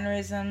speaking or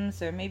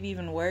mannerisms, or maybe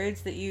even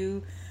words that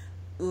you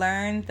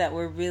learned that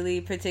were really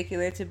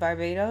particular to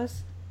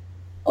Barbados?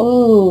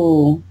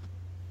 Oh,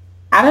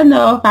 I don't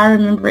know if I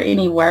remember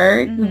any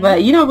words,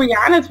 but you know,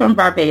 Rihanna's from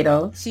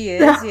Barbados. She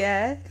is,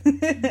 yeah.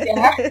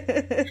 Yeah.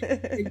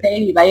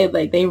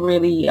 They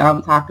really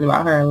talked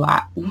about her a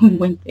lot when we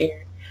went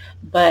there.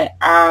 But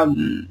I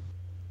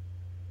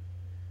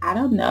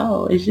don't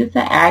know. It's just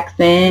an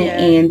accent,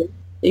 and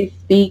they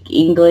speak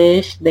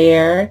English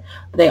there.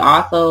 But they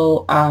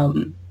also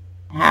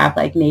have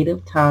like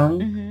native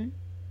tongue.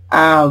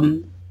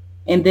 And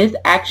this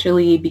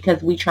actually,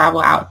 because we travel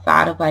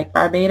outside of like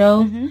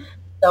Barbados.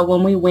 So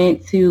when we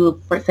went to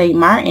St.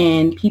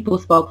 Martin, people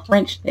spoke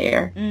French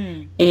there.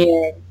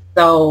 And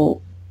so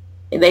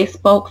they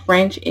spoke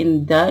French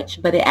and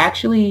Dutch, but it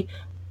actually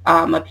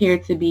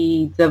appeared to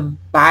be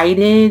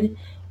divided.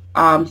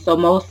 So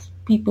most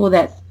people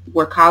that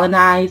were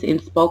colonized and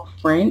spoke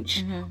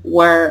French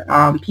were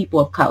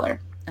people of color.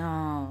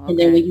 Oh, okay. And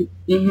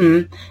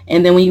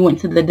then when you went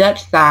to the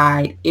Dutch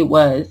side, it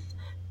was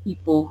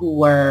people who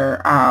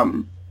were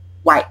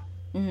white.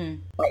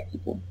 White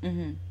people.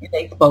 And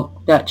they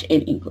spoke Dutch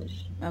and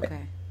English.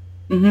 Okay.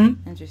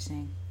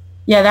 Interesting.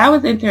 Yeah, that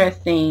was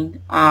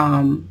interesting.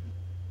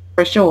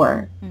 For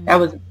sure. That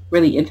was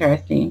really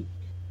interesting.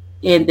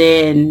 And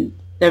then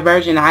the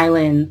Virgin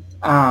Islands,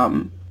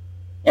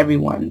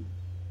 everyone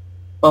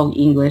spoke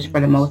English for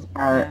the most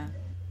part.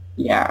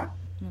 Yeah.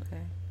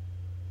 Okay.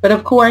 But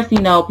of course, you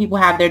know, people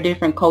have their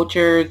different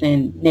cultures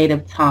and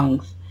native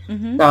tongues.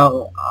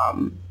 So,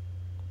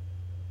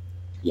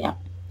 yeah.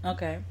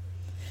 Okay.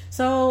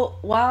 So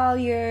while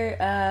you're,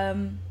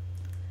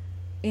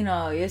 you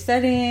know, you're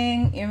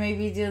studying, you're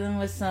maybe dealing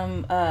with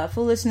some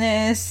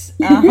foolishness.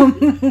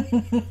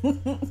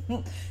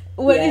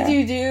 What did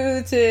you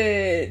do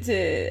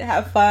to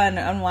have fun,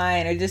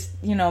 unwind, or just,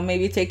 you know,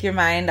 maybe take your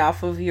mind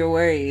off of your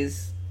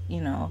worries,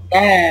 you know?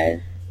 Yes.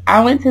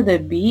 I went to the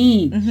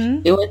beach.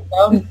 It was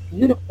so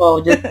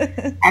beautiful.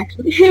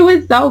 Actually, it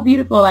was so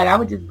beautiful. Like, I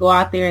would just go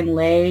out there and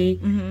lay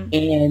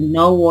and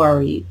no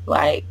worries.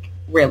 Like,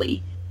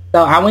 really.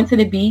 So I went to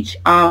the beach.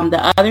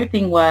 The other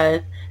thing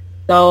was,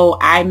 so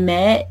I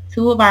met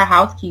two of our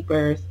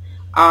housekeepers.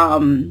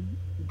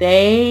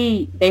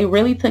 They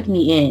really took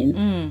me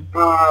in.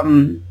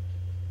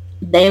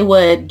 They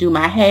would do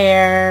my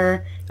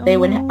hair. They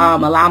would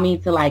allow me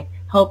to like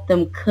help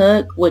them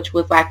cook, which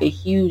was like a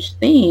huge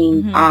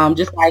thing.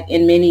 Just like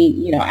in many,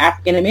 you know,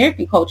 African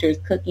American cultures,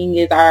 cooking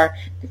is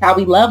how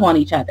we love on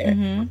each other.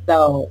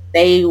 So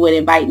they would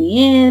invite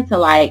me in to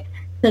like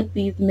cook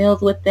these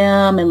meals with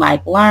them and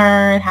like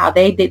learn how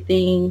they did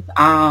things.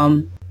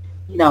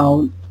 You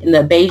know, in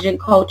the Bajan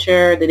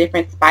culture, the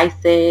different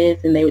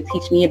spices, and they would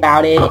teach me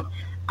about it.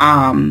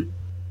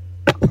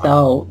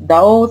 So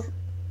those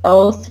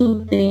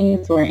two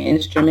things were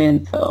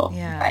instrumental,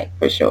 like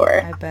for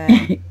sure. I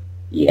bet.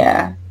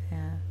 Yeah.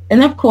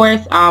 And of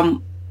course,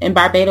 in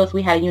Barbados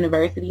we had a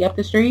university up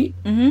the street.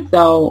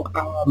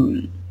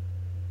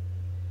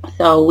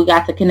 So we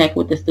got to connect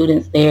with the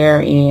students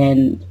there,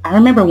 and I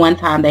remember one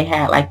time they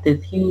had like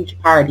this huge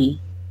party.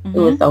 It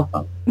was so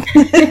fun.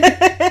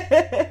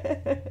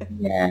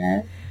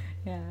 Yeah.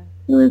 Yeah.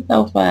 It was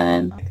so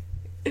fun.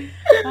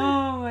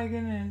 Oh my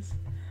goodness.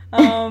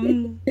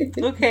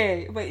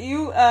 Okay, but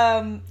you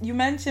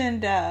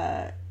mentioned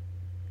the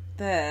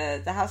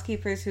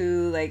housekeepers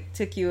who like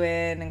took you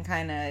in and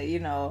kind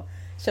of,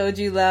 showed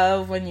you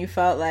love when you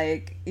felt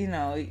like,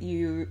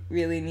 you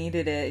really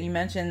needed it. You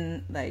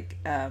mentioned like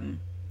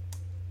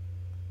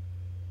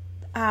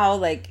how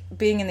like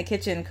being in the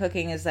kitchen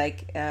cooking is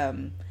like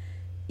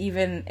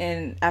even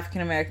in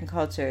African American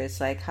culture, it's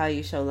like how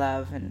you show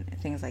love and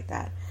things like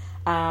that.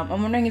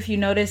 I'm wondering if you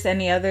noticed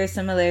any other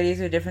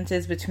similarities or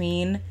differences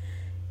between,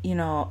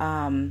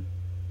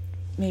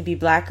 maybe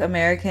Black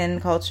American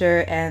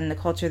culture and the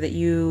culture that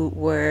you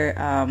were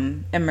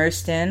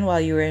immersed in while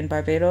you were in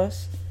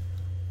Barbados?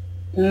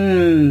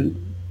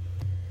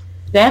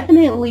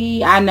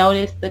 Definitely, I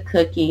noticed the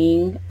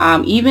cooking,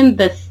 even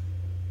the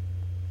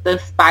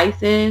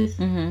spices,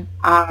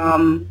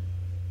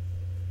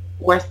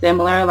 were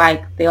similar.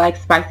 Like they like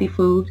spicy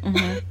food.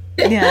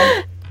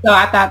 Yeah. So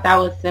I thought that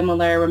was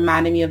similar.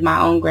 Reminded me of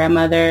my own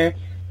grandmother.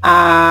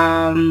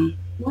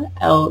 What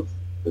else?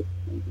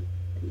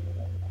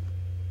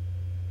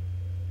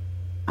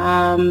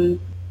 I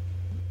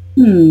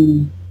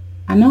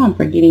know I'm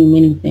forgetting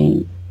many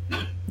things.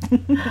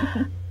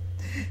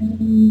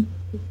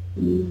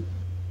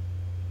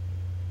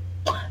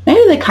 Maybe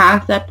the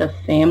concept of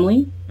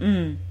family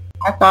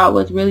I thought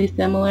was really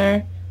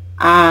similar.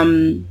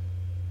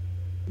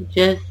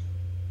 Just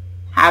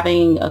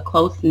having a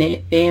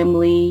close-knit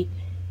family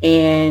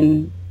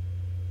and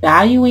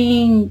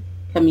valuing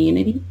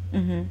community.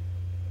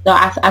 So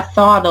I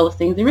saw those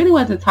things. It really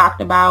wasn't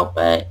talked about,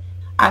 but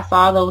I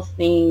saw those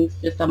things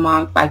just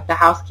amongst like the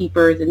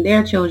housekeepers and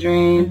their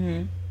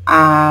children.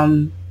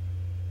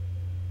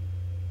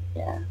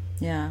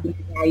 Yeah.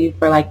 Value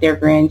for like their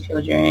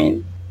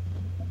grandchildren,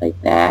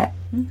 like that.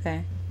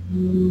 Okay.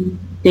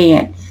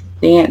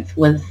 Dance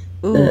was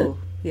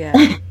yeah.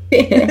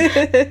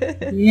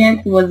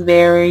 Dance was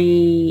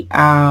very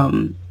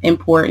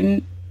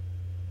important,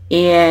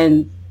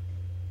 and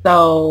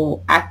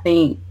so I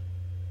think,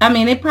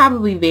 it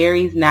probably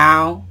varies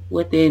now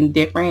within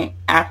different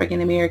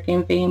African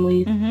American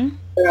families.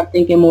 But I'm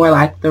thinking more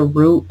like the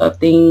root of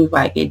things.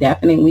 Like it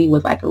definitely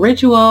was like a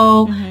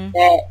ritual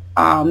that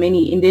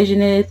many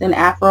indigenous and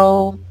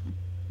Afro,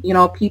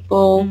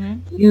 people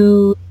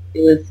used.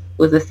 It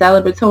was a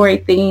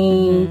celebratory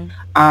thing.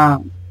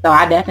 So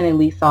I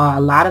definitely saw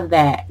a lot of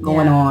that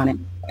going on.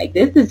 And like,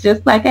 this is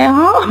just like at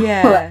home.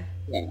 Yeah.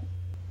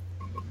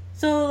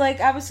 So, like,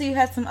 obviously you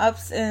had some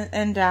ups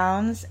and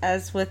downs,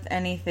 as with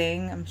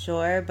anything, I'm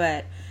sure.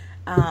 But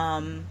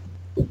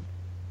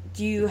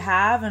do you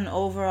have an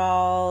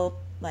overall,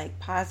 like,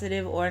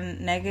 positive or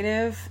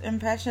negative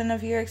impression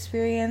of your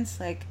experience?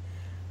 Like,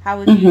 how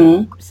would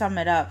you sum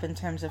it up in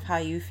terms of how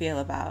you feel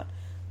about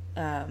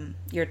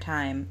your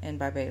time in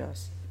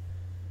Barbados?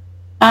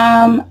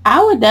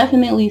 I would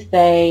definitely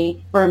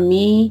say for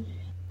me,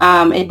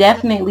 it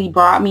definitely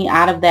brought me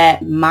out of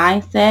that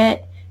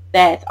mindset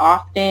that's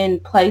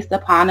often placed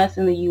upon us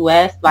in the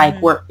U.S.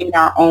 Like we're in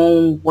our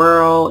own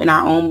world, in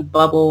our own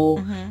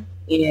bubble,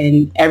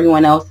 and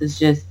everyone else is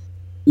just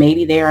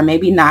maybe there or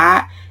maybe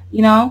not.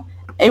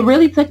 It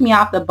really took me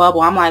out the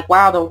bubble. I'm like,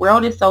 wow, the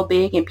world is so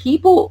big, and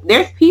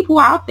there's people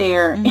out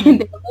there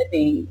and they're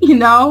living,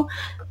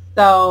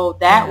 So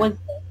that was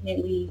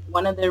definitely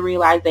one of the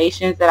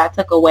realizations that I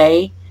took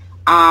away.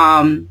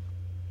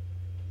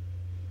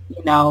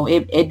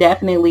 It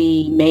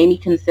definitely made me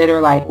consider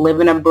like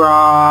living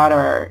abroad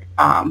or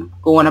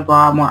going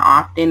abroad more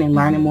often and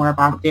learning more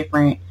about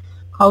different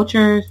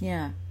cultures.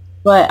 Yeah.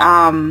 But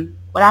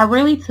what I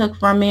really took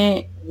from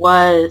it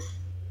was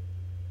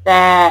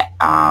that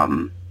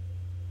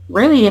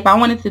really, if I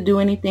wanted to do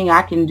anything,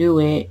 I can do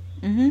it.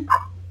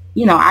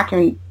 I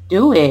can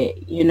do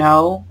it,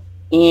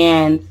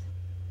 and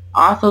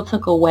also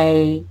took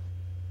away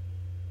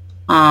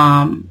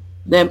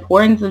the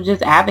importance of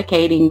just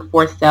advocating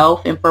for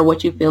self and for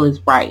what you feel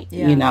is right.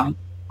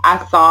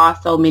 I saw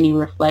so many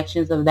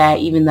reflections of that,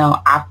 even though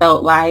I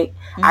felt like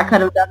I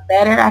could have done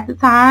better at the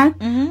time.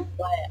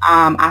 But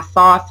I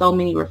saw so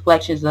many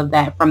reflections of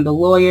that from the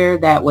lawyer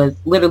that was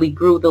literally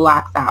grew the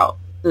locks out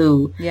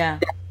to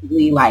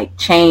definitely like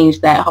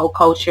change that whole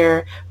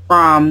culture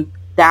from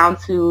down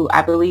to,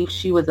 I believe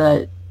she was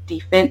a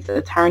defense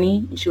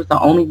attorney. She was the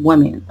only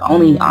woman, the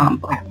only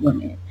Black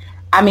woman.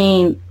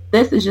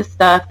 This is just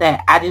stuff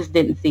that I just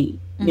didn't see.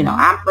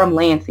 I'm from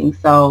Lansing,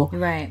 so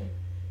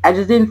I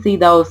just didn't see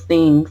those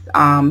things.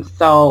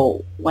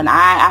 So when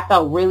I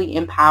felt really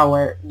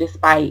empowered,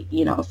 despite,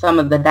 some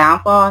of the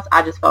downfalls,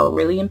 I just felt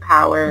really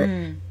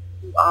empowered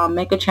to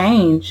make a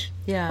change.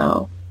 Yeah,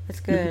 so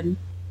that's good.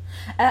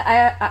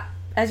 I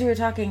as you were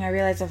talking, I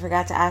realized I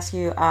forgot to ask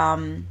you,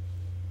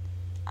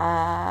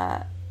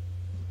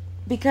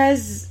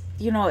 because,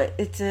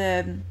 it's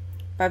a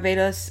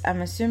Barbados,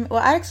 I'm assuming, well,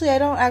 actually, I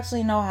don't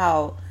actually know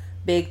how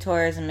big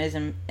tourism is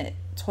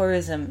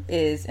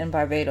in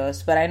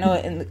Barbados, but I know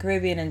in the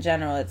Caribbean in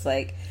general, it's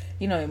like,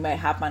 you might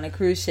hop on a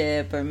cruise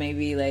ship or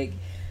maybe like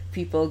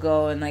people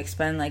go and like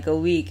spend like a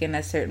week in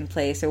a certain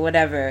place or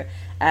whatever.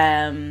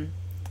 I'm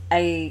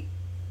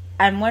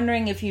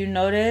wondering if you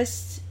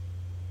noticed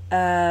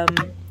the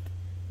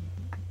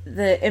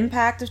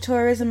impact of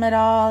tourism at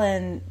all,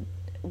 and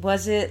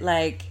was it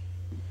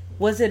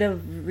a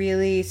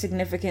really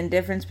significant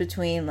difference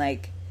between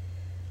like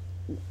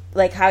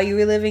how you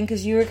were living,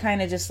 because you were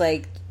kind of just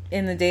like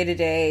in the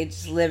day-to-day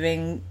just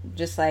living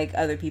just like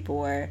other people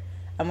were.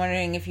 I'm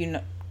wondering if you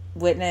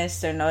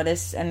witnessed or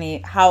noticed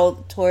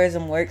how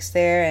tourism works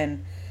there,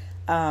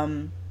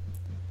 and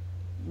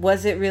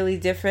was it really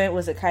different?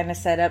 Was it kind of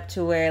set up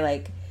to where,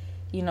 like,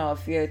 you know,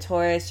 if you're a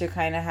tourist, you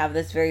kind of have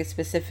this very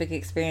specific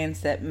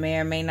experience that may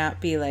or may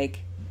not be like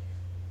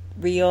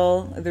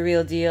the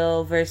real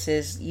deal,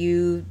 versus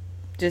you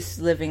just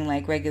living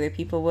like regular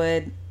people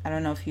would? I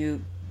don't know if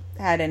you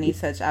had any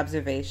such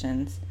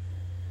observations.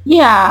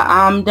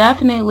 Yeah,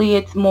 definitely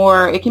it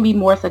can be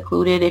more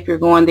secluded if you're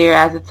going there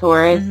as a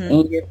tourist, Mm-hmm.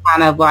 and you're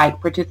kind of like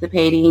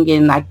participating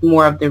in like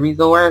more of the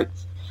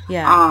resorts.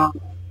 Yeah.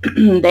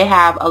 They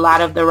have a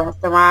lot of the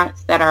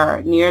restaurants that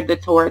are near the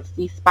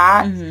touristy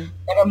spots Mm-hmm.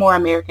 that are more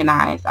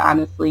Americanized,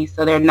 honestly.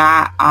 So they're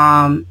not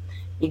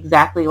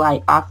exactly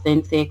like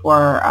authentic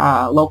or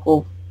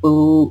local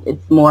food.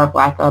 It's more of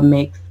like a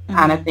mixed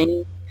kind of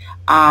thing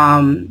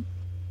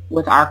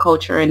with our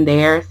culture in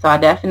there. So I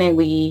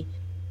definitely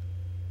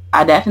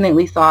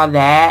saw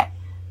that.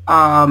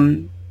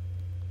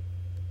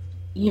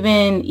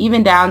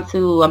 Even down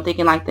to, I'm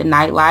thinking like the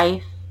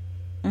nightlife.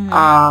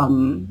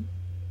 Mm-hmm.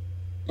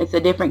 It's a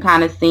different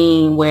kind of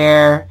scene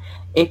where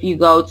if you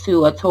go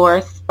to a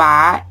tourist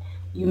spot,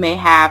 you may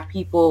have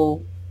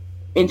people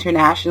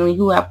internationally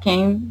who have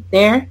came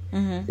there.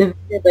 Mm-hmm.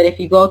 But if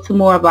you go to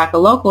more of like a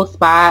local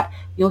spot,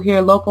 you'll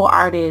hear local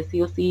artists.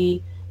 You'll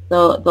see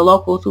the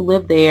locals who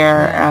live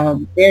there,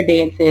 their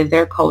dances,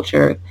 their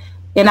culture.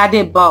 And I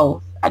did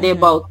both.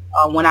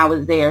 When I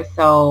was there.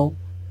 So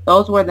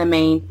those were the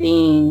main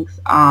things,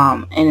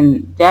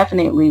 and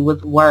definitely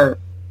was worth.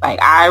 Like,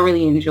 I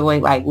really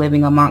enjoyed like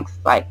living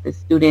amongst like the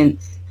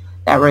students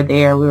that were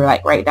there. We were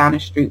like right down the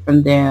street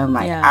from them.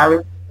 Like, I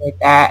really enjoyed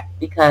that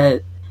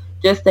because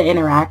just the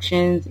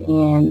interactions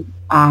and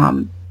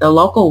the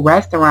local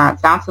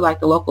restaurants, down to like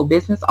the local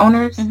business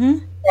owners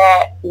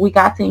that we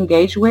got to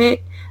engage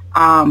with.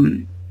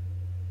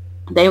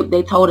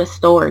 They told us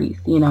stories,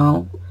 you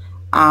know.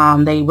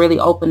 They really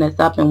opened us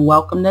up and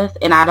welcomed us.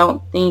 And I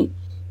feel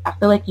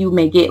like you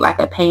may get like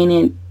a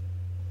painted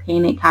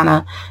kind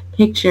of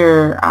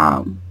picture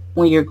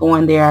when you're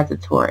going there as a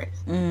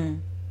tourist.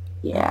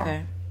 Yeah.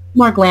 Okay.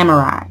 More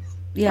glamorized.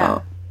 Yeah.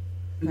 So,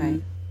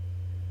 right.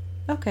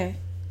 Okay.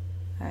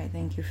 All right.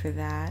 Thank you for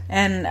that.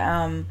 And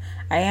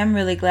I am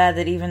really glad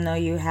that even though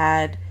you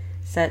had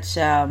such,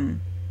 you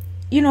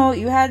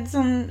had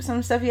some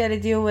stuff you had to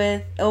deal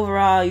with,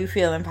 overall you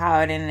feel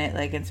empowered, and it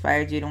like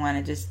inspired you to want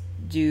to just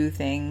do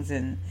things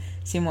and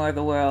see more of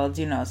the world,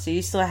 you know. So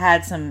you still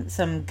had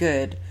some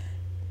good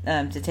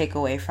to take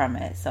away from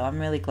it. So I'm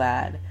really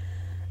glad.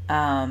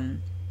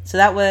 So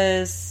that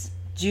was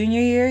junior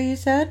year, you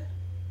said?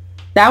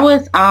 That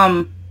was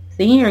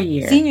senior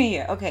year. Senior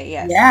year. Okay,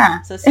 yes.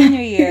 Yeah. So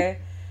senior year,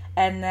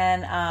 and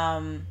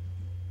then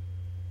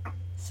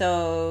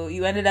so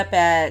you ended up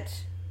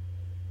at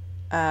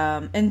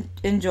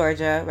in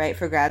Georgia, right,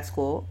 for grad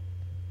school?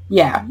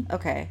 Yeah.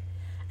 Okay.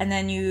 And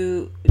then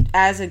you,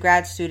 as a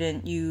grad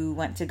student, you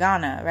went to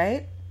Ghana,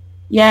 right?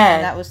 Yeah.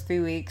 And that was 3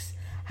 weeks.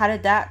 How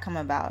did that come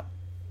about?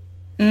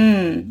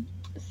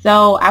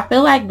 So I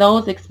feel like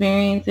those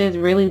experiences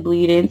really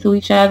bleed into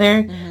each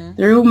other.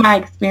 Through my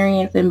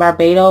experience in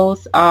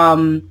Barbados,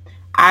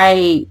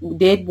 I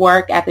did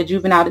work at the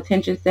Juvenile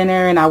Detention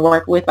Center, and I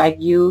worked with like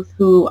youth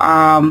who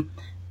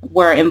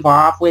were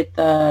involved with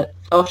the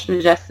social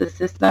justice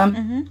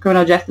system,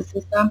 criminal justice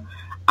system.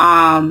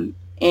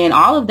 And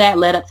all of that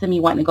led up to me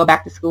wanting to go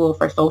back to school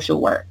for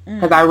social work,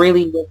 because I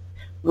really was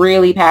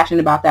really passionate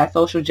about that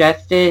social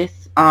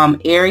justice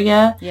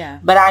area. Yeah.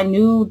 But I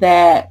knew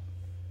that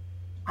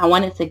I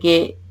wanted to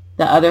get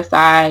the other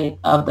side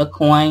of the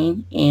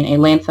coin, and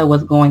Atlanta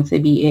was going to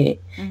be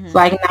it. It's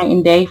like night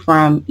and day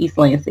from East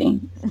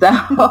Lansing. So,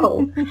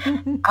 so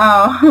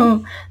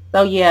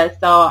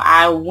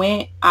I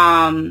went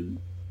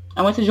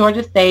to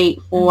Georgia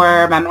State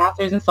for my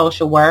master's in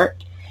social work,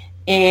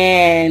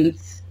 and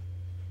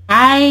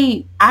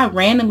I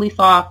randomly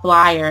saw a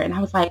flyer, and I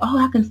was like, oh,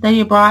 I can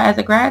study abroad as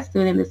a grad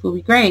student. This will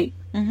be great.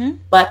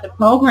 But the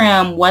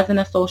program wasn't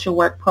a social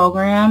work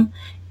program.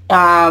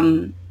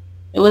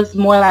 It was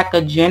more like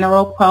a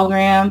general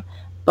program,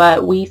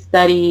 but we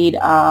studied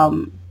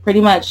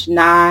pretty much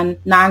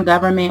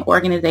non-government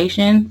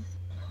organizations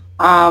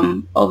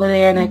over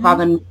there, and they call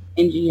them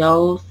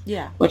NGOs,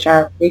 which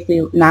are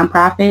basically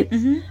nonprofits,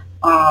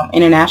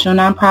 international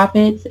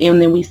nonprofits.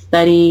 And then we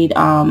studied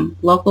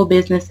local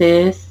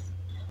businesses,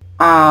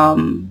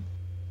 and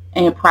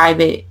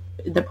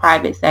the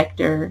private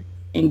sector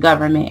and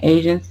government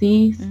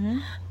agencies.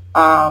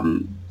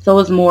 So it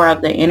was more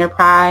of the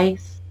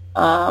enterprise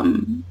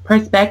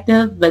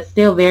perspective, but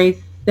still very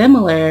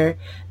similar,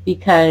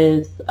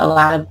 because a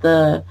lot of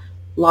the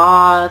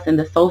laws and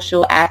the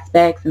social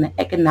aspects and the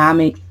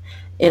economics,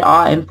 it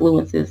all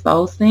influences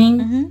those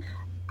things.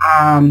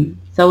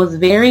 So it's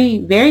very,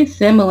 very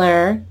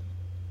similar.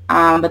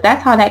 But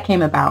that's how that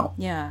came about.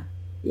 Yeah.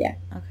 Yeah.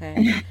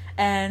 Okay.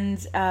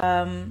 And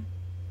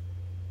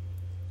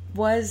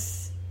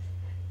was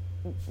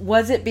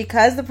it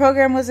because the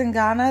program was in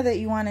Ghana that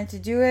you wanted to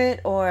do it?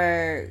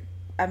 Or,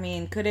 I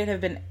mean, could it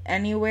have been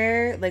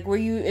anywhere? Like, were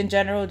you in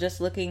general just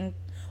looking?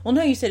 Well,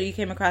 no, you said you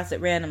came across it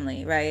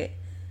randomly, right?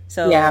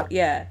 So,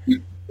 yeah.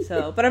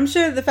 So, but I'm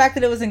sure the fact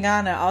that it was in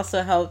Ghana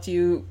also helped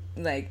you,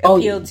 like,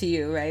 appealed to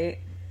you, right?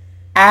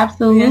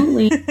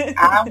 Absolutely.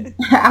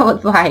 I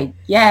was like,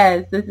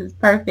 yes, this is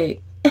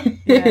perfect.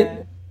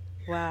 Yeah.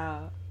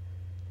 Wow.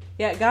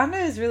 Yeah, Ghana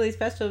is really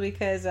special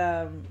because,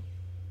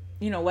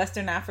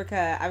 Western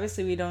Africa,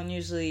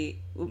 obviously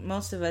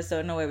most of us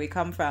don't know where we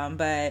come from,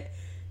 but,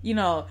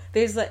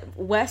 there's like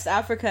West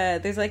Africa,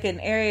 there's like an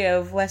area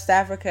of West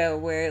Africa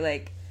where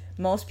like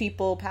most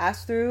people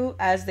pass through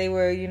as they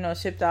were,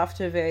 shipped off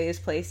to various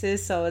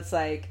places. So it's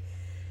like,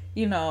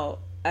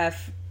 I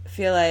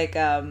feel like,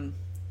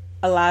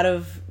 a lot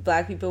of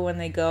Black people when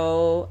they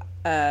go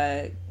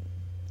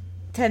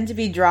tend to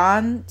be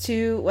drawn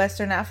to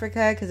Western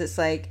Africa because it's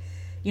like,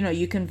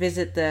 you can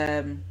visit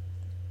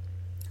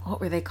what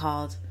were they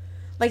called?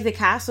 Like the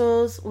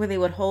castles where they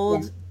would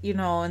hold,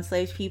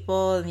 enslaved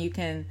people, and you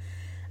can,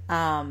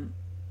 so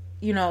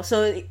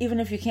even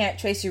if you can't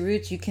trace your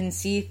roots, you can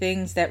see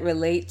things that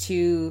relate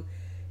to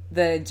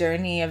the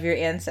journey of your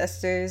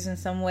ancestors in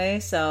some way.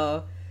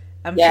 So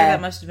I'm sure that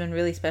must have been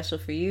really special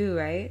for you,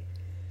 right?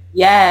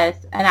 Yes,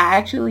 and I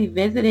actually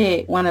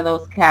visited one of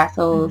those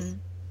castles,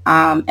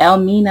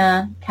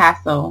 Elmina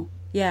Castle.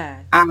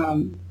 Yeah.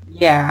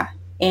 Yeah.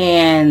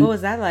 And what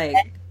was that like?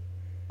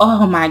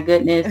 Oh my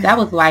goodness, that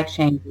was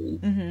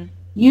life-changing.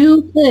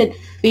 You could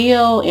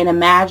feel and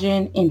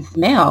imagine and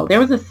smell. There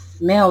was a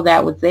smell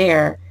that was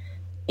there.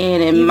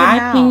 And in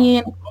my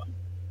opinion,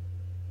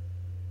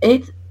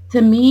 to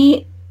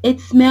me, it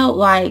smelled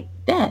like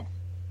death.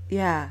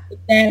 Yeah. If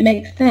that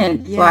makes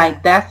sense. Yeah.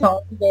 Like, that's the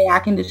only way I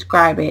can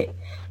describe it.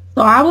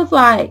 So I was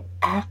like,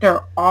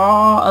 after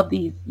all of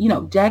these,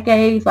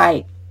 decades,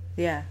 like,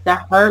 the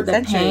hurt, the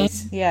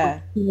centuries.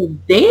 Pain, it was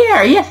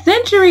there. Yeah,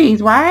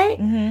 centuries, right?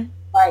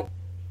 Like,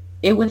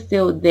 it was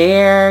still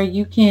there.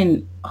 It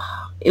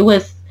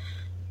was,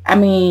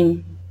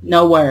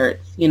 no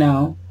words,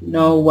 no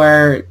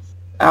words.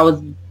 I was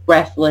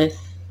breathless.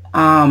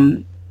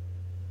 Yeah.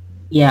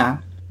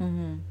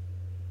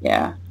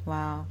 Yeah.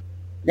 Wow.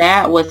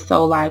 That was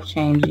so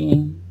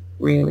life-changing,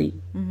 really.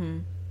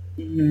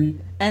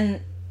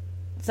 And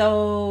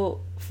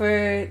so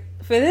for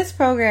this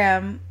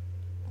program,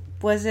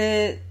 was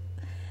it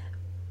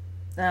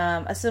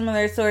a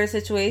similar sort of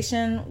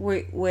situation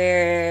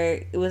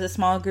where it was a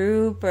small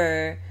group,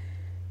 or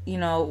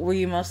were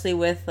you mostly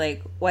with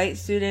like white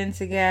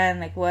students again?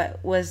 Like what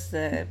was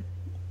like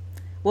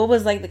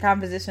the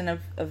composition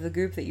of the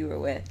group that you were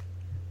with?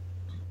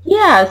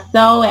 Yeah,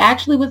 so it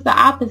actually was the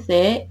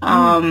opposite.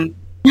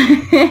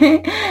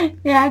 It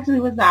actually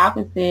was the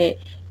opposite.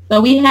 So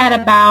we had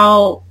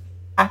about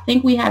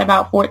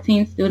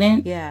 14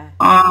 students. Yeah.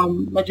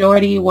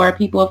 Majority were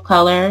people of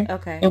color.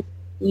 Okay. And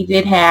we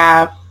did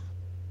have,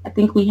 I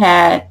think we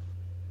had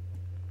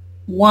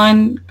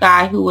one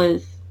guy he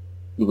was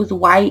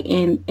white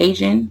and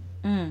Asian.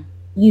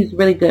 He's a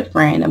really good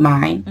friend of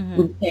mine.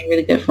 We became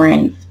really good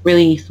friends.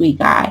 Really sweet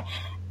guy.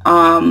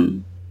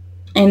 And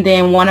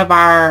then one of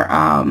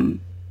our,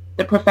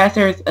 the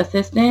professor's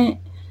assistant,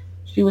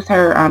 she was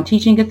her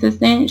teaching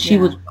assistant. She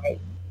was white.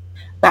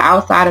 But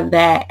outside of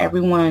that,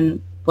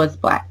 everyone was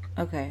Black.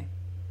 Okay.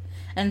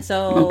 And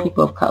so... And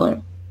people of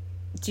color.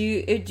 Do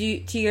you,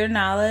 to your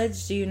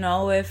knowledge, do you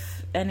know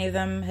if any of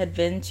them had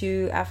been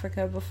to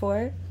Africa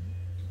before?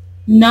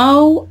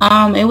 No.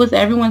 It was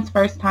everyone's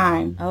first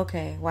time.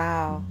 Okay.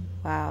 Wow.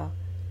 So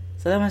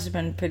that must have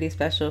been pretty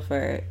special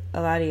for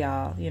a lot of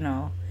y'all,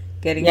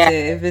 getting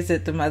to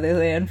visit the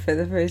motherland for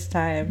the first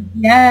time.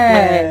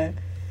 Yeah.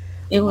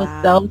 It was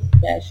so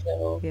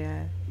special.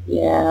 Yeah.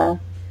 Yeah.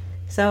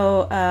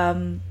 So,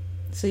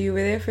 so you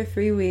were there for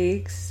 3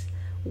 weeks.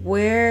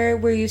 Where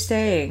were you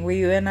staying? Were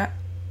you in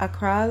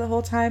Accra the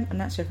whole time? I'm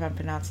not sure if I'm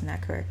pronouncing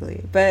that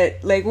correctly, but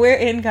like, where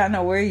in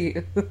Ghana were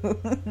you?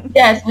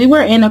 Yes, we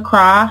were in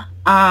Accra,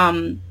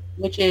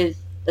 which is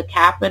the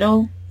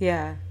capital.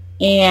 Yeah.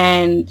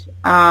 And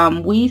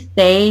we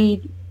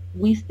stayed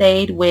with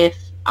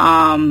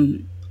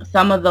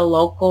some of the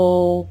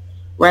local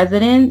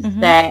residents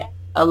that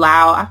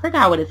allow, I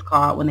forgot what it's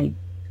called when they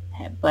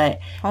have, but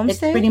homestay? It's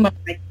pretty much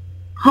like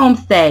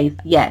homestays.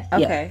 Yes.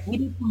 Okay. Yes. We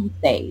do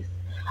homestays.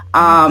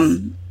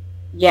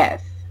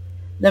 Yes.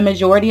 The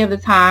majority of the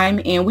time,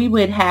 and we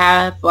would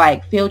have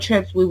like field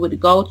trips. We would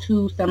go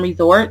to some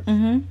resorts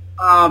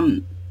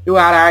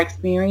throughout our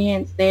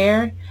experience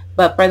there.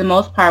 But for the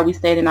most part, we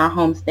stayed in our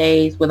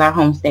homestays with our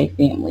homestay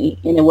family,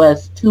 and it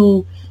was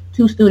two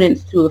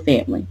students to a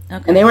family,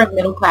 and they were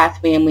middle class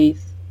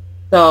families.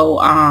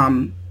 So,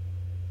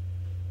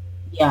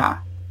 yeah.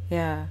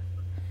 Yeah.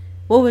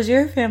 What was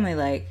your family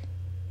like?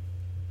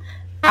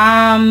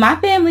 My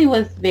family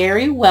was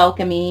very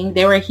welcoming.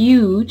 They were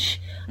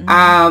huge,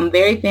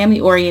 very family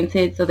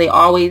oriented. So they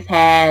always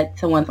had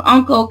someone's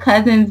uncle,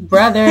 cousins,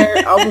 brother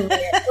over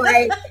there.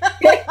 Like,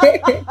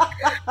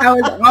 I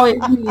was always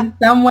meeting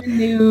someone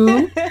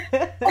new.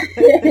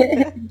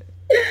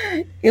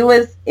 It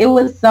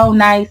was so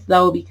nice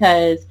though,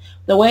 because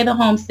the way the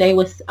homestay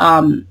was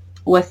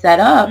set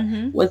up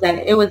was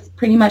that it was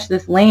pretty much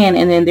this land,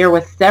 and then there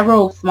was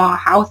several small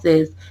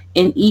houses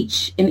in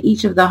each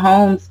of the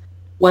homes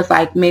was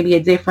like maybe a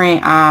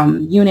different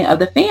unit of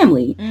the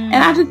family. And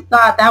I just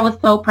thought that was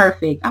so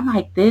perfect. I'm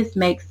like, this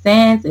makes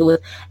sense. It was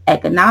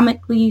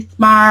economically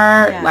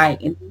smart,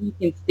 like, and you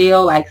can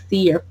still like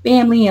see your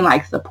family and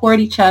like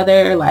support each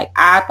other. Like,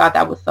 I thought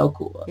that was so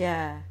cool.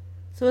 Yeah.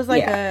 So it was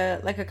like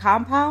a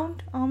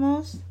compound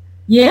almost?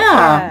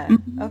 Yeah.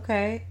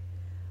 Okay.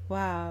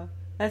 Wow.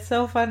 That's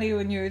so funny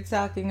when you were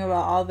talking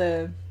about all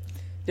the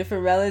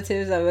different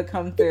relatives that would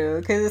come through,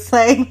 because it's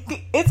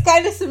like, it's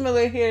kind of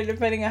similar here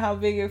depending on how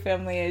big your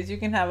family is. You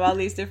can have all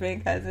these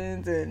different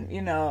cousins and,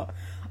 you know,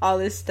 all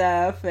this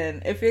stuff,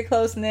 and if you're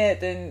close knit,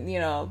 then, you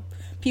know,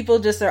 people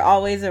just are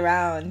always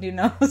around, you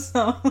know.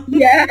 So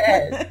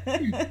yes.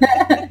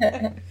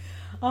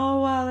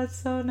 Oh wow, that's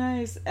so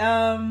nice.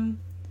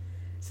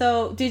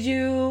 So did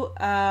you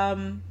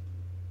end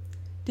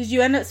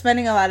up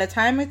spending a lot of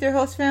time with your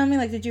host family?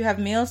 Like, did you have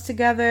meals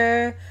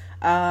together?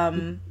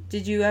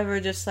 Did you ever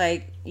just,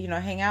 like, you know,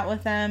 hang out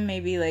with them?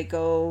 Maybe, like,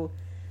 go,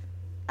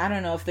 I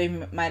don't know if they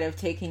might have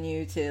taken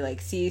you to, like,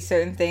 see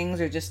certain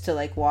things, or just to,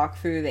 like, walk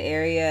through the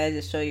area,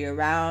 just show you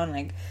around.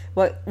 Like,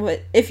 what,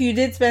 if you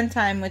did spend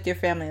time with your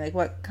family, like,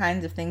 what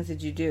kinds of things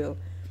did you do?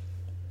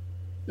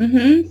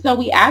 So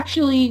we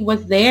actually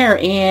was there,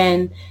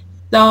 and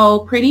so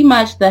pretty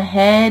much the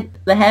head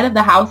of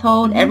the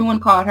household,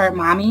 everyone called her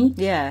mommy.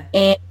 Yeah.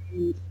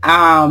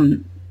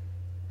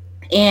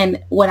 And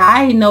what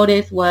I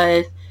noticed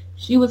was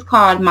she was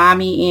called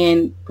mommy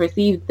and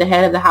perceived the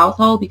head of the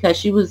household because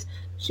she was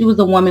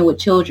a woman with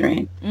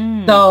children.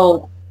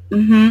 So,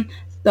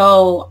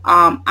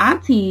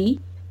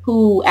 Auntie,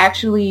 who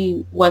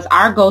actually was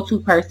our go-to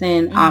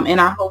person in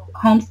our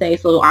homestay.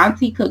 So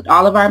Auntie cooked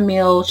all of our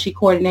meals. She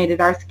coordinated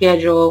our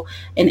schedule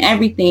and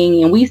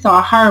everything, and we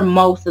saw her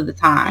most of the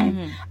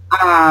time.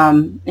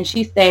 And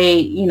she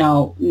stayed, you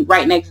know,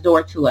 right next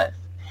door to us.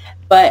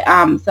 But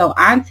so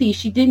Auntie,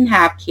 she didn't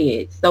have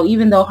kids. So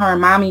even though her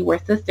and Mommy were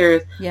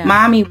sisters,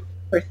 Mommy was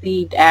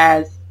perceived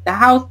as the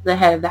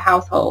head of the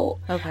household.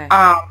 Okay.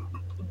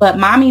 But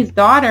Mommy's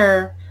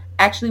daughter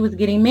actually was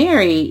getting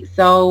married,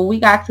 so we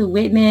got to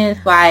witness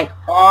like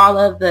all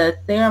of the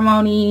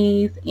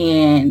ceremonies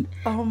and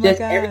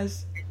everything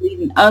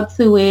leading up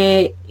to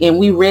it. And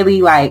we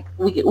really like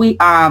we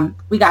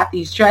got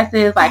these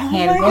dresses like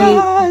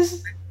handmade.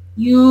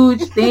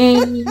 Huge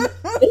thing.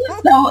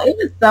 It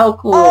was so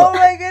cool. Oh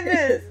my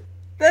goodness,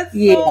 that's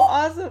so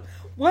awesome.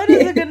 What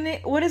is a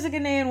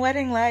Ghanaian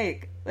wedding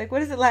like? Like,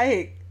 what is it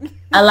like?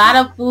 A lot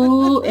of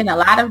food and a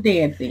lot of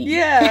dancing.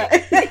 Yeah.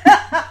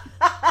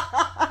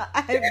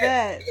 I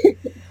bet.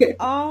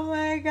 Oh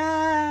my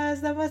gosh,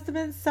 that must have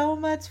been so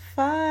much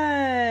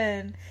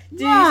fun.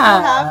 Do you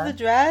still have the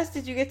dress?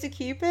 Did you get to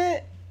keep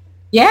it?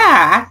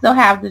 Yeah, I still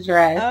have the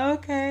dress.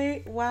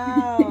 Okay.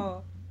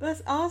 Wow.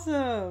 That's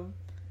awesome.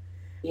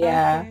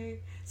 Yeah. Okay.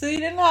 So you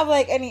didn't have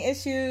like any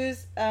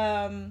issues,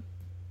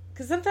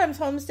 because sometimes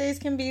homestays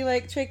can be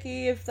like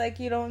tricky if like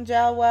you don't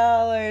gel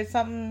well or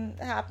something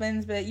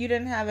happens, but you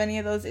didn't have any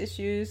of those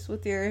issues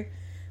with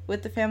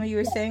the family you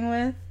were staying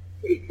with?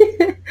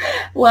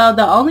 Well,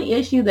 the only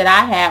issue that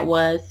I had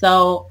was,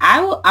 so I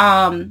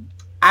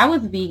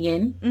was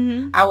vegan.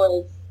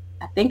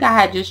 I think I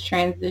had just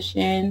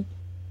transitioned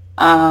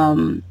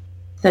to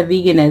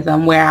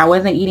veganism, where I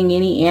wasn't eating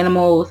any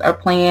animals or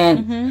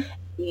plants.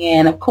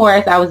 And of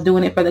course, I was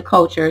doing it for the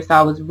culture, so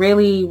I was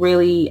really,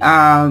 really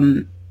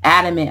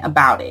adamant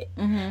about it.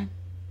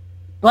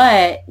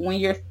 But when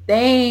you're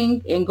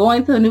staying and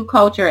going to a new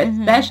culture,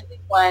 especially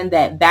one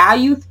that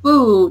values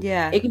food,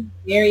 it can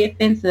be very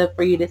offensive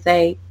for you to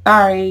say,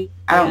 sorry,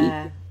 I don't eat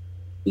fish.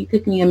 You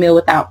cook me a meal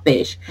without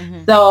fish.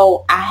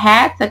 So I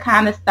had to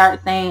kind of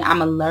start saying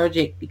I'm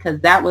allergic, because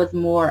that was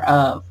more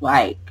of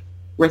like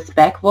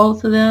respectful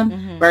to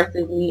them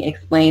versus me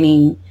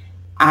explaining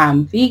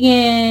I'm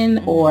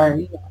vegan or,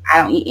 you know, I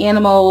don't eat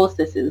animals.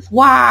 This is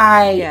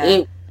why.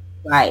 It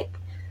like,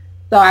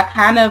 so I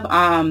kind of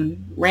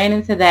ran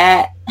into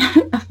that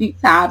a few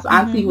times.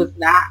 Auntie was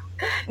not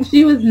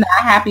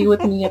happy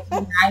with me a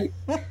few nights,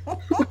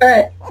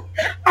 but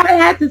I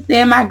had to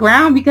stand my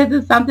ground because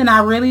it's something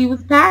I really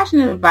was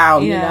passionate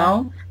about. You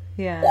know.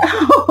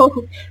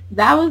 So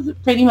that was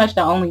pretty much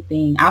the only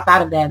thing.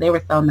 Outside of that, they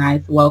were so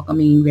nice,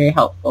 welcoming, very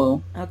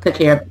helpful, took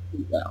care of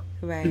me well.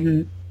 Right.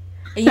 And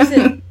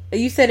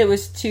you said it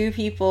was 2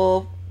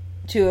 people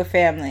to a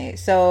family.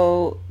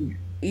 So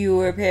you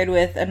were paired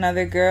with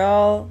another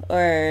girl,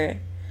 or?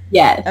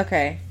 Yes.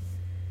 Okay.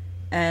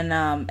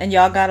 And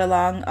y'all got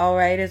along all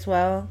right as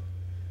well?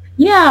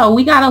 Yeah,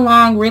 we got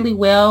along really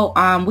well.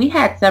 We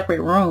had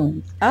separate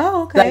rooms.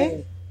 Oh,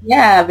 okay.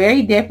 Yeah,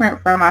 very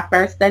different from my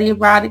first study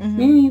abroad Mm-hmm.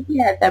 experience. We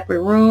had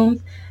separate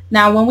rooms.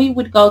 Now, when we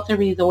would go to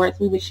resorts,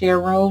 we would share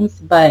rooms,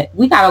 but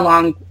we got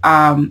along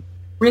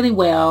really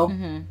well.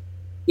 Mm-hmm.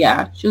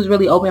 Yeah, she was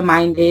really open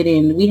minded,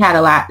 and we had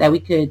a lot that we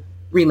could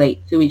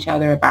relate to each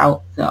other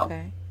about. So,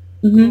 Okay.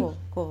 hmm Cool.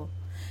 Cool.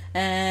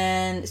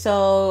 And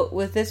so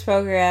with this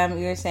program,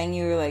 you were saying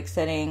you were like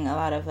studying a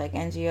lot of like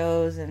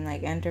NGOs and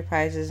like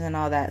enterprises and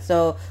all that.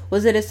 So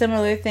was it a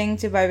similar thing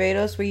to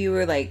Barbados where you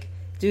were like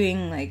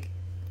doing like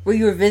where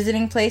you were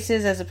visiting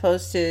places as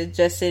opposed to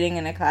just sitting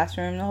in a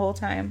classroom the whole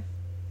time?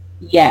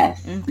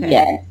 yes, Okay.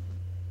 yes.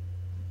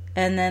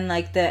 And then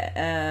like the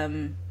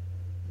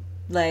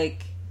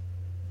like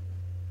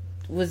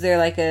was there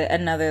like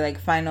another like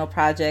final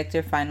project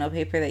or final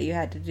paper that you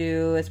had to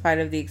do as part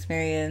of the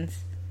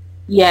experience?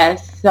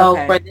 Yes. So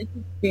Okay. for this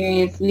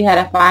experience, we had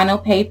a final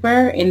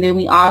paper, and then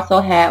we also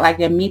had like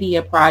a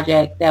media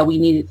project that we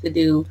needed to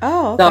do.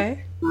 Oh, So,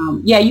 okay.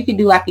 yeah, you could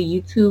do like a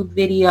YouTube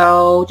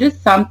video,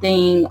 just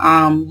something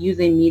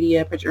using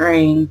media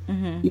portraying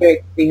Mhm. your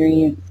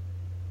experience.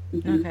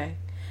 hmm Okay.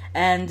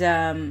 And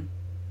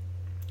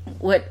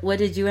what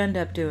did you end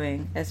up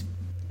doing as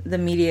the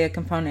media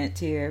component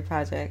to your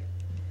project?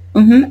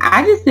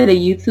 I just did a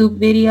YouTube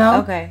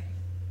video. Okay.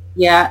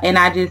 Yeah, and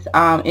I just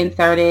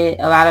inserted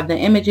a lot of the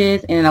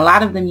images and a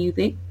lot of the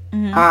music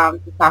Mhm.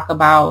 to talk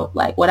about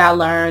like what I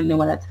learned and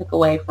what I took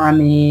away from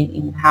it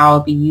and how I'll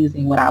be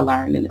using what I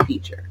learned in the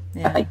future,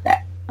 stuff Yeah. like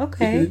that. hmm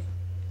Okay.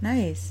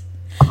 Nice.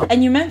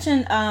 And you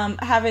mentioned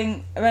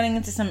having running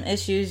into some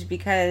issues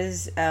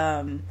because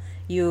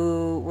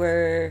you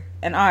were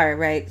and are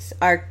right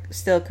are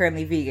still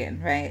currently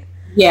vegan, right?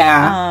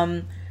 Yeah.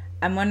 Um,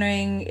 I'm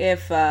wondering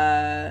if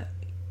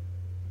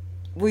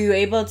were you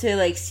able to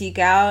like seek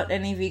out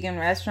any vegan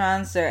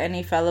restaurants or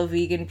any fellow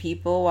vegan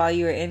people while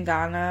you were in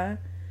Ghana?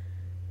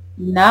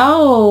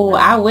 No,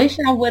 I No. wish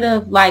I would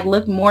have like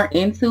looked more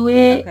into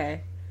it.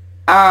 Okay.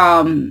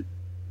 Um,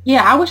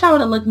 yeah, I wish I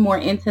would have looked more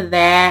into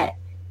that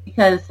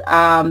because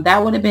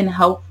that would have been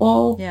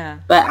helpful. Yeah.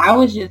 But I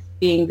was just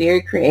being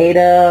very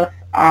creative.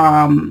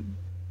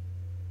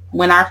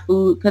 When our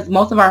food, because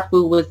most of our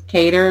food was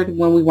catered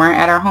when we weren't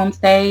at our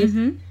homestays,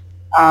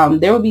 Mm-hmm.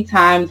 there would be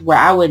times where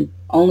I would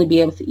only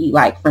be able to eat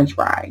like French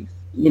fries,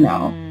 you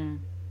know. Mm.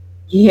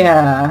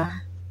 Yeah.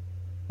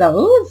 So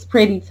it was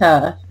pretty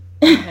tough.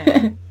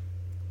 Okay.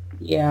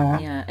 Yeah.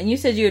 Yeah. And you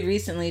said you had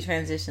recently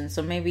transitioned,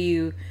 so maybe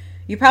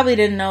you probably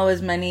didn't know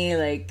as many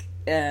like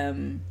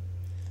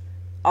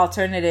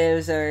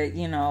alternatives or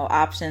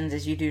options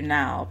as you do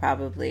now,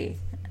 probably.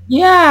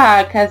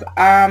 Yeah, because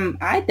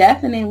I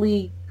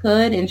definitely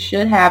could and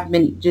should have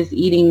been just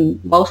eating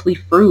mostly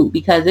fruit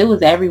because it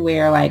was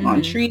everywhere, like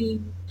on Mm-hmm. trees,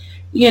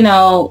 you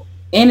know.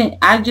 And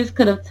I just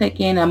could have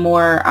taken a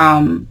more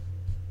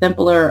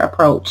simpler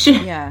approach.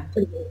 Yeah.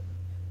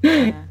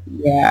 Yeah.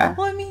 Yeah.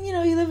 Well, I mean, you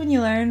live and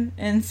you learn,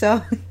 and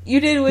so you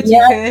did what you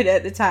Yeah. could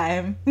at the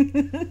time.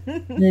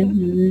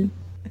 hmm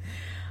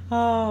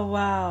Oh,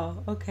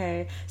 wow.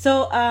 Okay.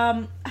 So,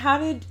 how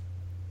did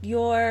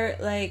your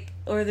like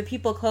or the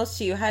people close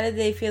to you, how did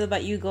they feel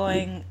about you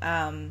going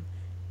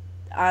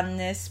on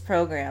this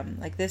program?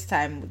 Like this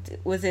time,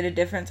 was it a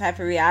different type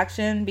of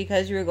reaction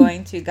because you were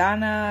going to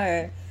Ghana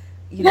or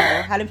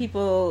how do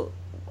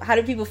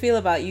people feel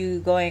about you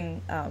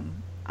going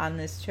on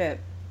this trip?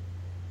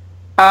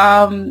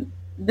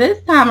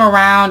 This time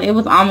around, it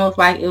was almost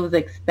like it was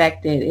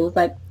expected. It was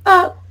like,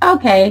 oh,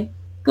 okay,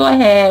 go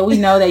ahead. We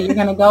know that you're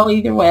gonna go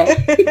either way.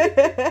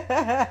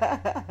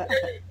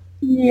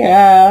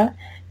 Yeah.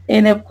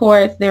 And of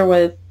course, there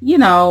was,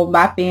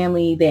 my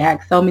family, they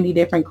asked so many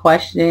different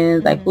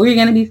questions, like who hmm are you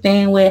going to be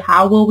staying with?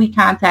 How will we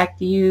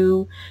contact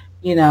you?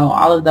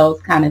 All of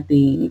those kind of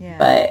things. Yeah.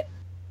 But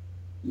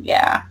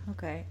yeah.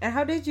 Okay. And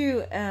how did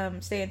you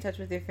stay in touch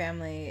with your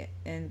family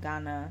in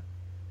Ghana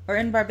or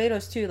in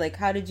Barbados too? Like,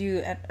 how did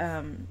you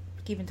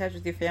keep in touch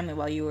with your family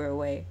while you were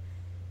away?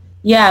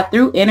 Yeah,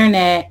 through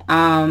internet,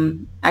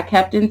 I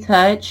kept in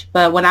touch.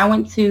 But when I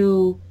went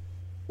to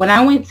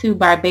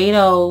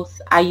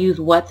Barbados, I used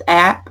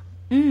WhatsApp.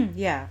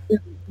 Yeah.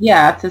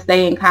 Yeah, to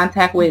stay in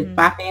contact with hmm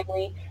my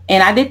family.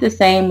 And I did the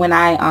same when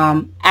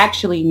I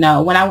actually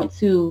no, when I went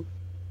to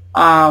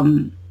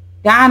um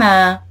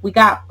Ghana, we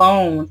got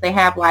phones. They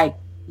have like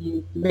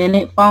these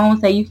minute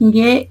phones that you can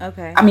get.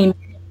 Okay. I mean,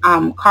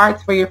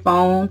 cards for your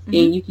phones, hmm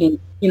and you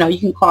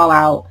can call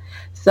out.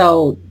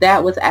 So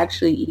that was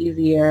actually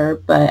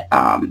easier. But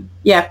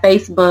yeah,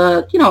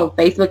 Facebook,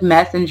 Facebook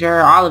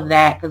Messenger, all of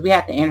that, because we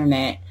had the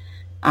internet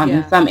in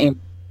Yeah. some areas.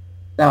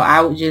 So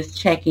I would just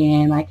check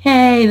in, like,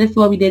 hey, this is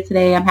what we did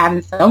today. I'm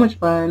having so much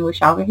fun.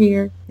 Wish y'all were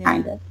here,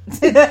 kind Yeah. of.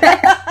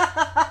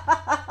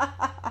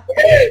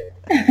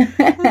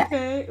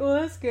 Okay. Well,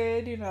 that's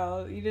good. You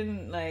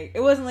didn't like.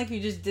 It wasn't like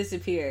you just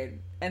disappeared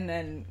and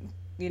then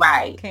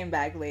Right, came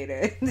back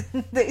later.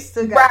 They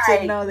still got to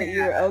right, know that you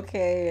yeah, were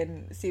okay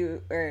and see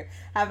or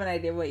have an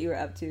idea of what you were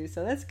up to.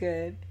 So that's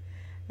good.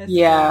 That's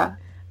yeah. good.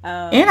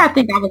 And I Um.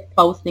 think I was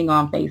posting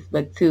on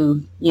Facebook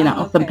too,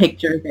 Oh, some okay.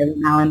 pictures every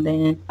now and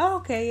then. Oh,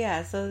 okay.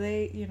 Yeah. So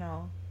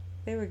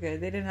They were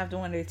good. They didn't have to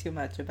wonder too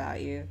much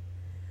about you.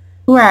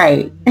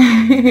 Right.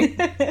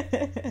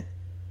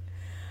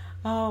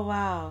 Oh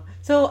wow!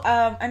 So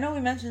I know we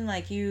mentioned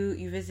like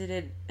you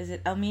visited, is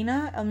it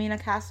Elmina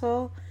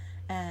Castle,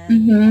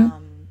 and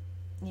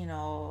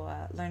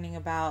learning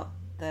about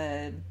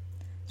the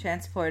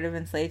transport of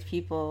enslaved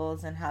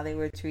peoples and how they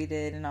were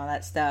treated and all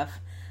that stuff.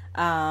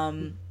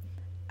 I'm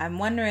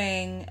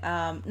wondering,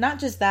 not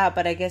just that,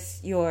 but I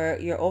guess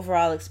your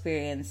overall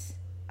experience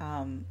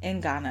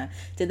in Ghana,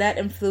 did that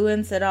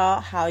influence at all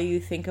how you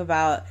think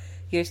about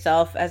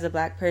yourself as a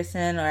Black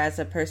person or as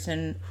a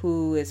person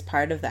who is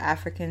part of the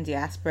African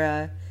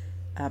diaspora?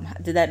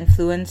 Did that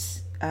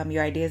influence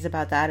your ideas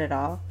about that at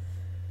all?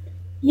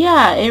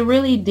 Yeah, it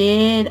really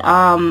did.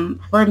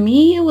 For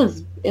me, it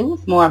was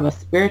more of a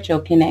spiritual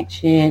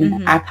connection.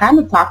 Mm-hmm. I kind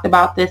of talked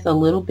about this a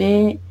little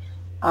bit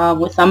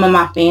with some of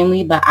my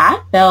family, but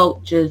I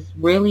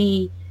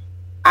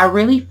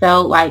really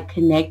felt like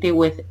connected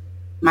with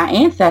my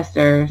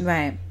ancestors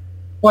Right.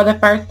 for the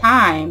first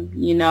time.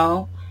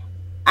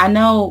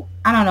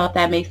 I don't know if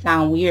that may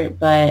sound weird,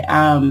 but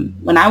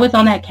when I was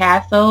on that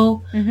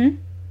castle Mm-hmm.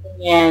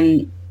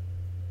 and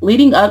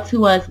leading up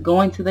to us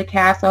going to the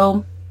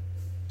castle,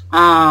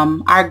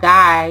 our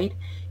guide,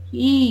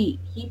 he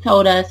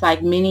told us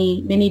like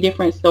many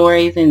different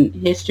stories and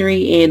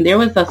history, and there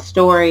was a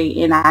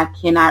story, and I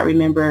cannot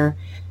remember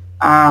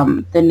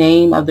the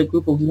name of the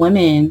group of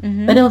women,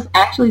 Mm-hmm. but it was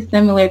actually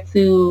similar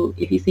to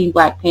if you've seen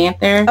Black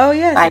Panther. Oh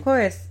yes, like, of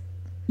course.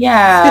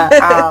 Yeah,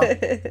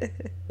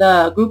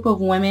 the group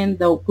of women,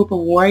 the group of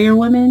warrior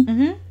women.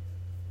 Mm-hmm.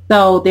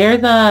 So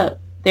there's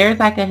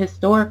like a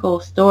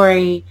historical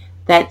story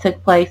that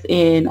took place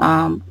in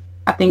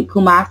I think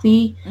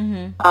Kumasi,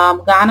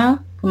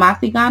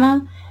 Mm-hmm.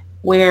 Ghana,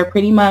 where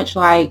pretty much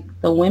like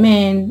the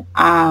women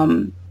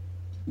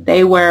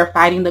they were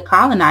fighting the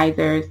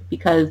colonizers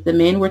because the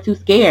men were too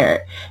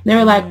scared. They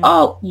were like,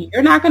 "Oh,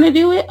 you're not going to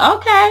do it?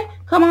 Okay,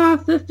 come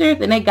on, sisters."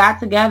 And they got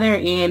together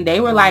and they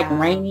were like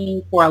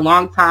reigning for a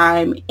long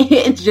time.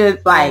 It's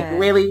just like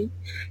really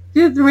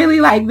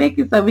like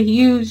making some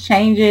huge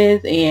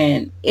changes,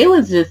 and it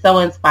was just so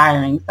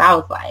inspiring. So I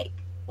was like,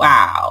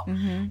 wow.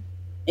 Mm-hmm.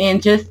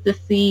 And just to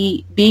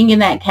see being in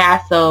that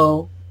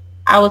castle,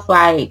 I was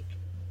like,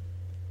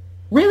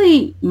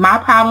 really, my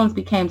problems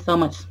became so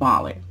much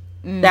smaller.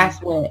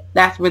 That's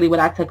really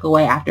what I took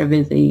away after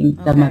visiting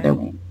the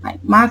motherland.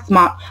 Like my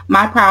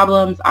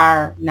problems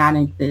are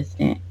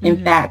non-existent.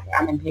 In fact,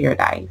 I'm in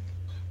paradise,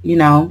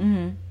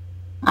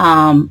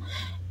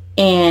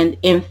 And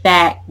in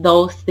fact,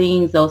 those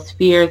things, those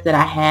fears that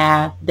I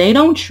have, they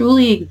don't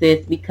truly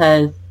exist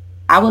because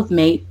I was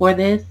made for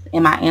this,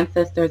 and my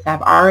ancestors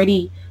have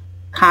already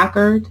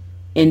conquered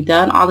and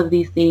done all of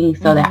these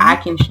things so that I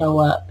can show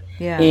up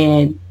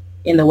in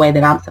the way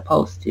that I'm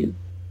supposed to.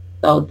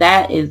 So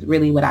that is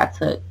really what I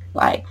took,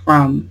 like,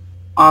 from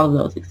all of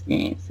those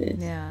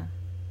experiences. Yeah.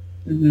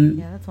 Mm-hmm.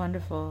 Yeah, that's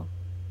wonderful.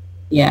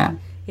 Yeah.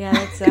 Yeah,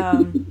 that's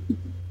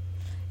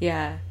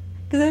yeah,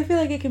 because I feel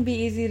like it can be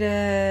easy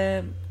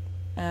to,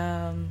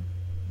 I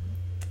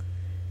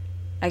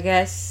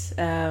guess,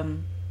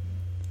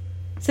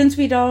 since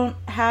we don't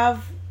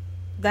have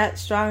that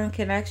strong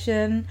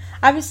connection.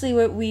 Obviously,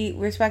 we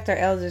respect our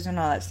elders and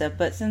all that stuff,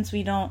 but since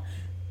we don't,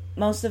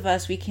 most of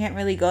us, we can't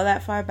really go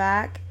that far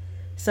back.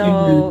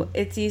 So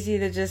it's easy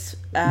to just,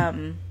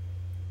 I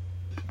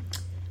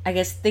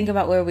guess, think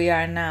about where we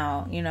are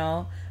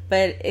now,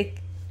 But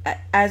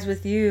as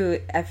with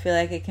you, I feel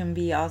like it can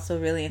be also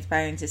really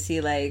inspiring to see,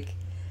 like,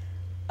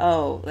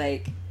 oh,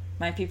 like,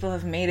 my people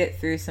have made it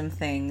through some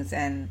things,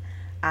 and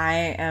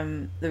I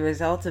am the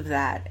result of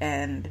that.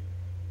 And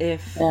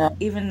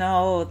even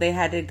though they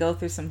had to go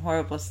through some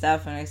horrible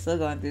stuff, and are still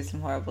going through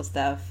some horrible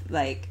stuff,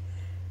 like,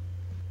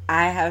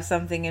 I have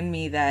something in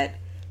me that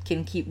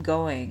can keep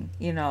going,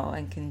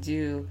 and can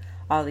do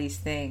all these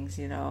things,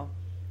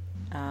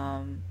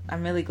 I'm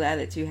really glad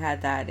that you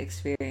had that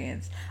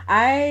experience.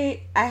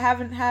 I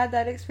haven't had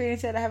that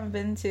experience yet. I haven't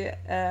been to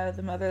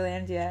the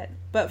motherland yet,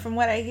 but from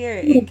what I hear,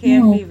 it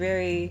can be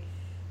very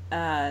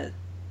well,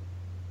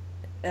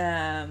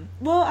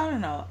 I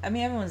don't know. I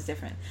mean, everyone's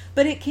different,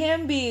 but it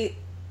can be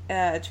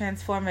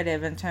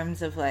transformative in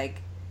terms of,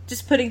 like,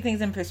 just putting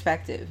things in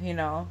perspective,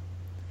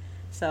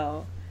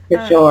 So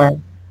for sure.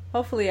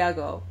 Hopefully I'll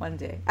go one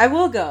day. I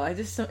will go.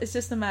 It's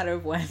just a matter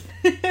of when.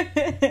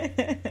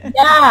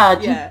 Yeah.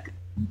 You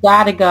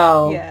gotta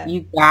go. Yeah.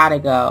 You gotta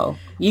go.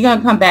 You're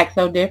gonna come back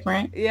so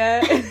different.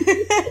 Yeah.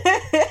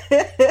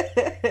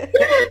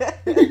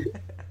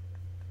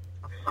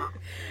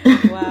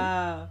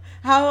 Wow.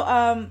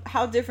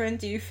 How different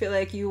do you feel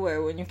like you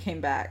were when you came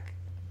back?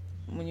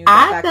 When you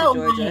got back to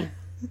Georgia?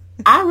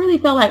 I really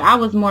felt like I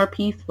was more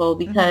peaceful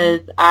because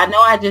I know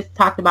I just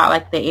talked about,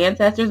 like, the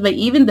ancestors, but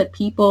even the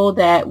people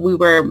that we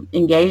were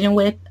engaging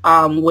with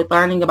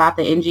learning about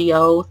the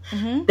NGOs,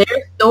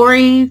 their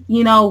stories,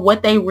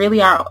 what they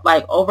really are,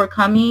 like,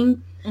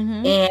 overcoming.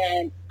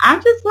 And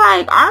I'm just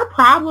like, our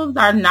problems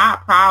are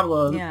not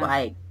problems. Yeah.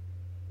 Like,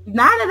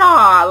 not at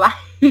all.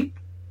 Like,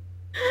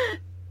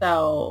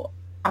 so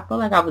I feel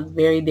like I was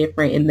very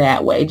different in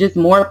that way. Just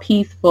more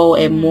peaceful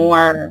and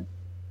more,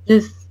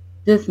 just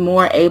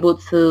more able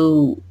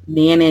to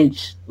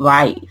manage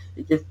life.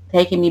 Just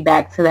taking me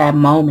back to that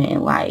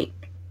moment. Like,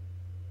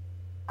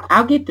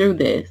 I'll get through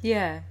this.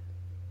 Yeah.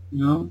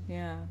 You know?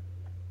 Yeah.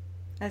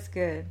 That's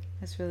good.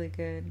 That's really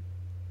good.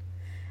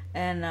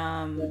 And,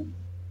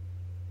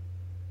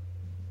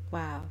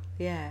 wow.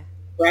 Yeah.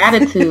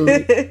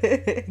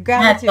 Gratitude.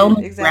 Gratitude. So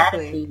much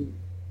Exactly. gratitude.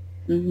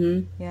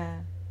 Mm-hmm. Yeah,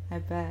 I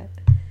bet.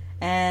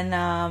 And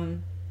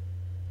I'm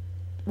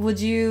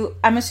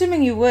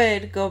assuming you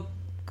would go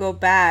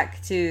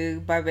back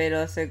to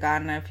Barbados or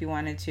Ghana if you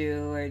wanted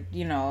to, or,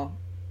 you know,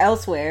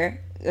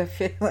 elsewhere. I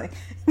feel like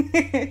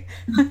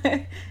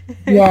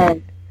Yes.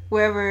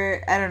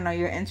 wherever, I don't know,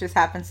 your interest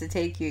happens to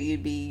take you,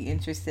 you'd be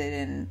interested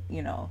in,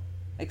 you know,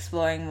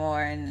 exploring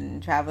more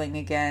and traveling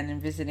again and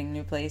visiting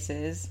new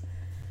places.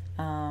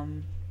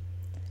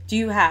 Do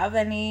you have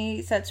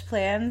any such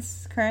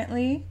plans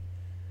currently?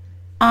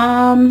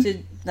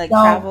 To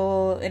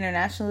travel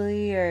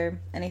internationally or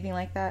anything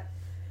like that?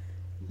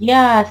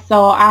 Yeah,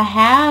 so I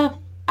have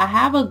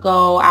a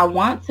goal. I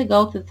want to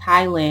go to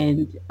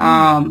Thailand.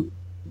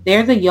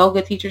 There's a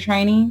yoga teacher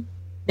training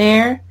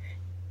there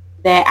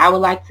that I would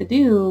like to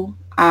do.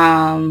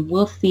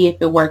 We'll see if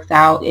it works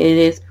out. It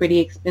is pretty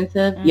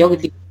expensive. Yoga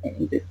teacher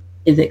training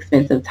is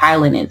expensive.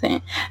 Thailand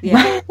isn't.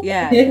 Yeah,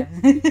 yeah.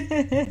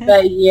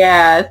 But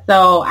yeah,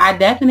 so I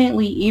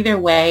definitely, either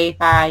way, if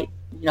I,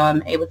 you know,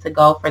 I'm able to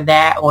go for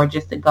that or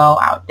just to go,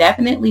 I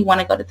definitely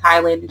want to go to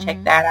Thailand and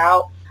check that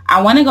out.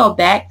 I want to go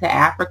back to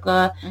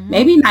Africa,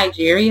 maybe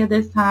Nigeria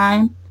this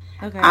time.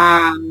 Okay.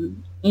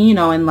 You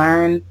know, and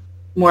learn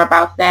more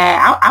about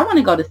that. I want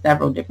to go to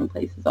several different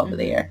places over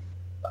there.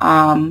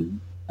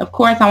 Of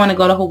course, I want to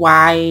go to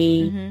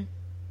Hawaii.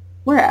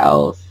 Where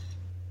else?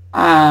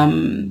 I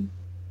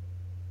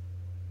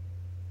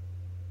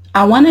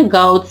want to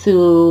go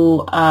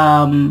to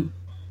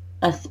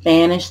a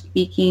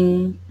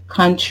Spanish-speaking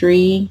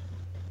country.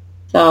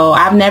 So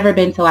I've never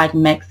been to like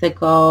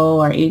Mexico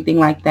or anything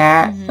like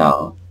that.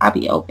 So I'll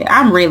be open.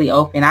 I'm really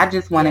open. I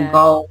just want to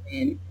go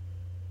and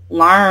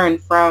learn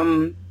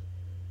from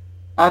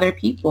other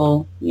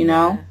people, you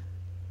know?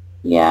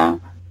 Yeah.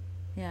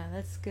 Yeah,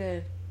 that's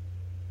good.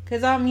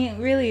 Because, I mean,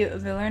 really,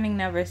 the learning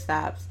never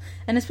stops.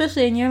 And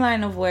especially in your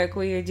line of work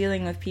where you're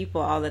dealing with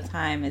people all the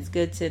time, it's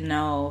good to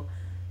know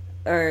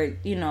or,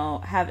 you know,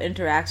 have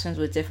interactions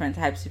with different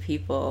types of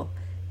people.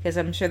 Because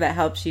I'm sure that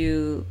helps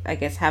you, I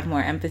guess, have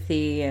more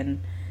empathy and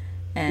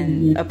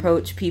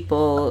approach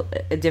people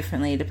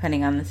differently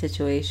depending on the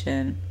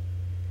situation.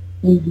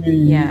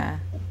 Yeah.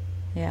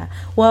 Yeah.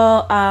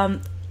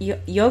 Well,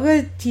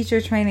 yoga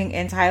teacher training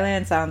in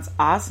Thailand sounds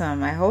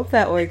awesome. I hope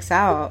that works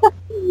out.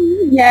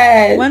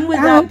 Yes. When would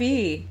that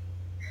be?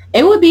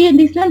 It would be in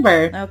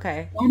December.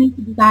 Okay. I need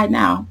to decide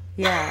now.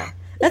 Yeah.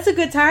 That's a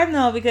good time,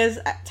 though, because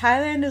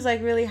Thailand is,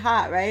 like, really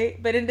hot,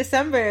 right? But in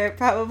December, it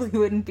probably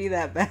wouldn't be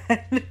that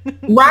bad.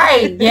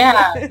 Right.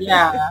 Yeah.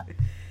 Yeah.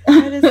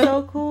 That is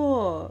so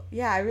cool.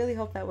 Yeah, I really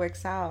hope that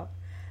works out.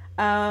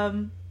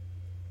 Oh,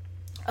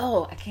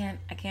 I can't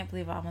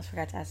believe I almost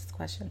forgot to ask this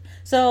question.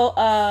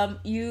 So,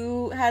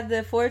 you had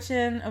the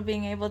fortune of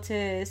being able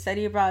to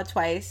study abroad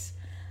twice.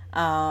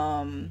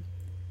 I'm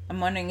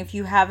wondering if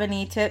you have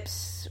any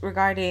tips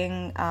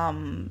regarding,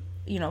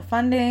 you know,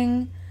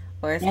 funding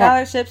or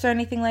scholarships or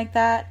anything like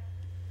that.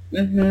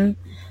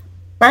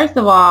 First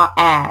of all,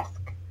 ask.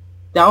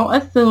 Don't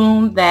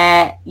assume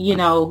that, you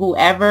know,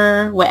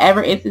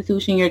 whatever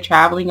institution you're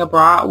traveling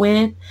abroad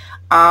with,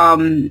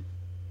 you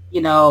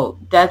know,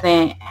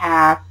 doesn't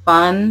have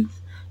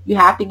funds. You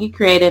have to get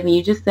creative and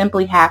you just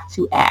simply have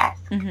to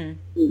ask, you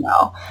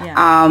know.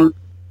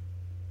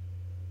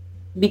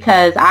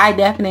 Because I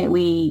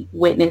definitely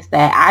witnessed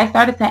that. I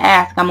started to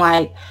ask, I'm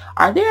like,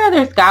 are there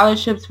other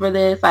scholarships for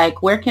this?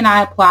 Like, where can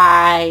I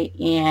apply?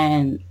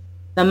 And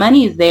the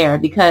money is there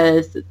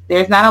because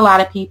there's not a lot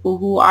of people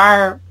who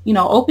are, you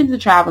know, open to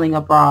traveling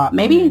abroad.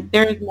 Maybe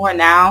there's more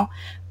now,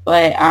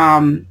 but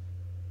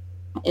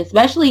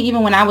especially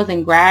even when I was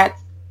in grad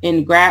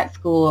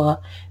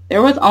school,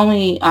 there was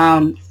only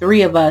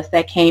 3 of us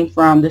that came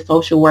from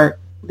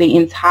the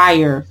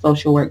entire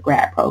social work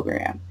grad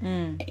program.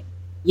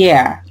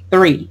 Yeah,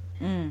 3.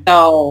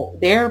 So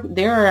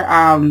there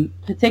are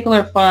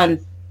particular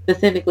funds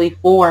specifically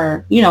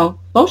for, you know,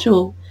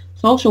 social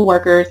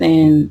workers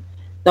and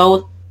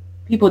those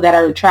people that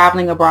are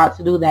traveling abroad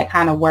to do that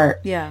kind of work.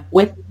 Yeah.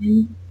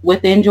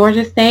 Within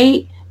Georgia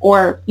State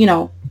or, you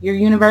know, your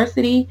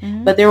university.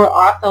 But there were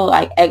also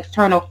like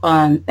external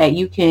funds that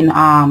you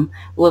can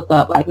look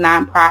up, like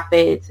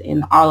nonprofits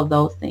and all of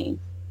those things.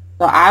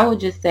 So I would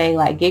just say,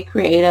 like, get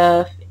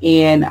creative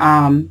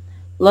and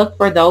look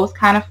for those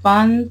kind of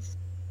funds.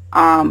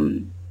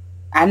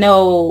 I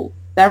know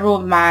several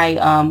of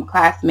my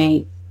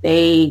classmates,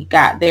 they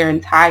got their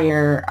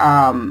entire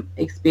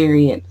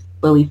experience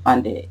fully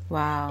funded.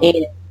 Wow.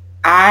 And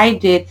I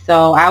did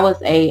so. I was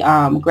a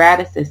grad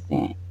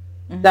assistant.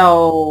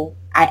 So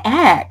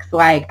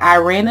I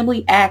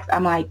randomly asked,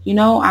 I'm like, you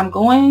know, I'm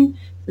going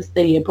to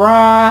study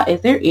abroad.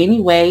 Is there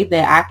any way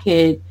that I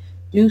could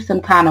do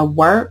some kind of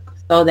work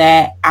so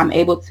that I'm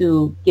able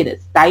to get a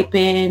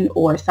stipend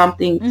or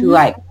something to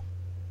like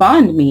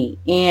fund me?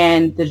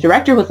 And the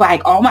director was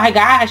like, oh my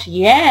gosh,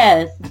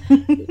 yes.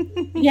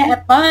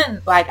 Yeah,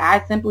 funds. Like,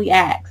 I simply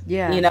asked,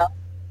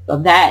 So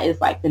that is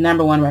like the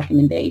number one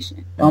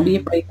recommendation. Don't be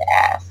afraid to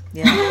ask.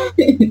 Yeah,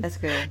 that's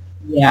good.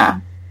 Yeah.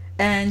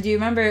 And do you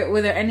remember,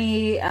 were there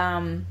any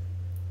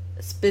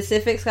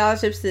specific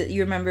scholarships that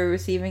you remember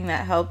receiving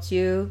that helped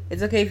you?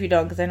 It's okay if you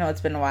don't, because I know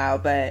it's been a while,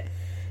 but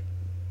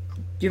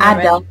do you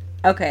remember? I don't.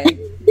 Okay.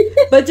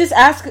 But just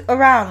ask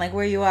around, like,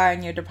 where you are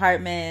in your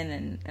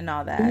department and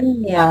all that.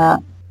 Yeah.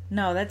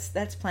 No,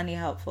 that's plenty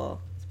helpful.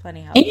 It's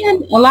plenty helpful.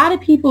 And a lot of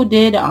people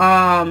did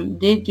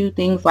do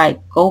things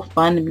like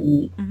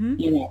GoFundMe,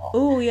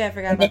 Oh, yeah, I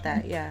forgot about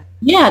that. Yeah.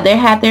 Yeah, they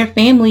had their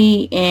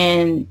family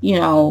and,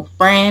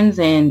 friends,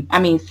 and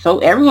so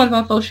everyone's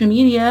on social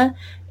media.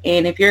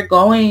 And if you're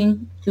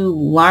going to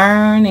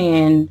learn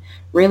and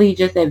really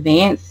just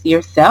advance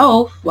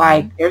yourself,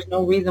 like, there's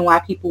no reason why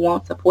people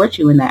won't support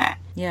you in that.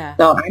 Yeah.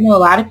 So I know a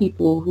lot of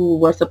people who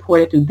were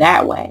supported through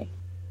that way.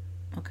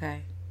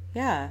 Okay.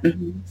 Yeah.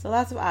 So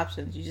lots of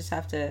options. You just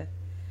have to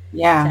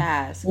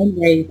ask.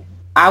 Fundraising.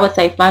 I would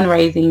say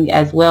fundraising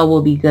as well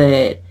will be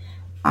good.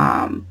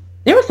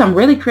 There were some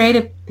really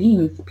creative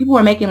things. People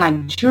were making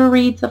like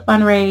jewelry to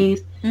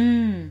fundraise.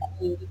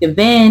 You can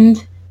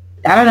vend.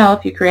 I don't know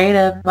if you're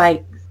creative,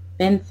 like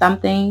vend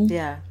something.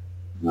 Yeah.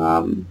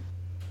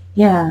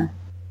 Yeah.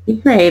 Be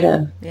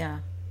creative. Yeah.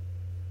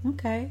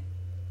 Okay.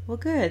 Well,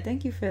 good.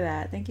 Thank you for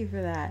that. This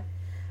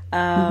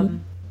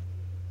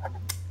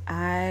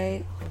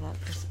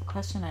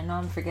question I know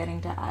I'm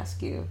forgetting to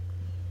ask you.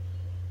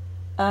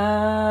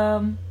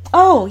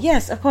 Oh,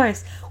 yes, of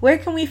course. Where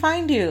can we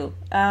find you?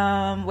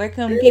 Where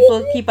can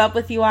people keep up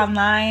with you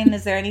online?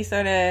 Is there any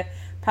sort of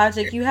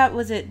project you have?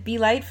 Was it Be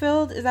Light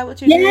Filled? Is that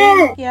what you're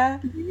doing? Yeah.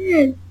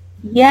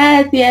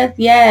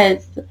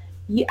 Yes.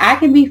 I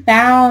can be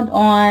found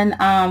on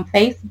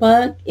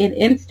Facebook and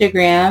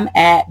Instagram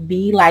at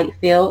Be Light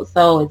Filled.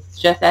 So it's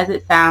just as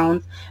it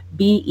sounds,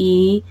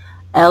 BELIGHT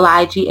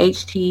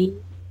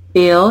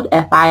Filled,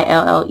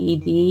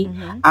 FILLED.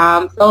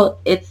 So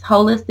it's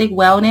holistic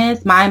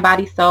wellness, mind,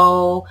 body,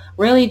 soul,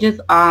 really just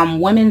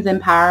women's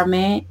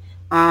empowerment.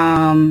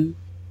 So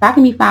I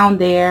can be found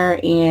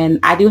there, and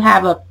I do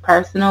have a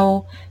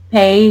personal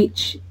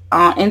page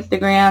on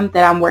Instagram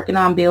that I'm working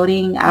on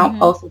building. I don't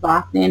post as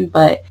often,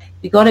 but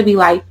if you go to Be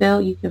Light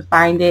Filled, you can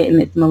find it,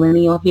 and it's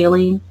Millennial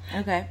Healing.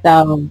 Okay.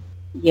 So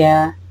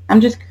yeah, I'm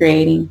just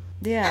creating.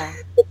 Yeah.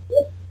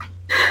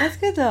 That's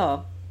good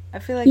though. I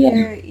feel like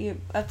you're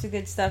up to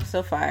good stuff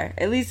so far.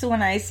 At least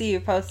when I see you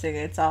posting,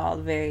 it's all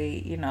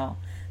very,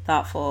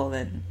 thoughtful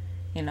and,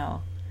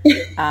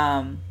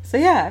 so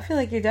yeah, I feel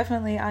like you're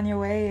definitely on your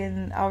way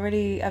and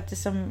already up to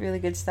some really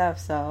good stuff.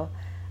 So,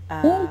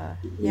 yeah,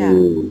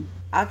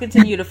 I'll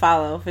continue to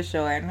follow for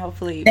sure. And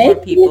hopefully more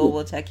people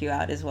will check you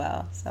out as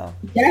well. So,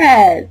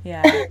 yes.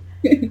 Yeah.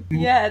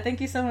 Yeah, thank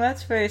you so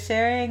much for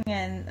sharing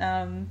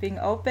and being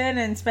open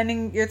and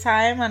spending your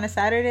time on a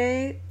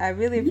Saturday. I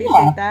really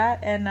appreciate that.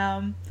 And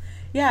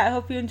I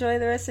hope you enjoy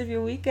the rest of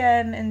your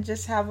weekend and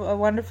just have a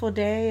wonderful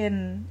day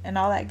and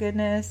all that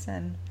goodness.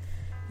 And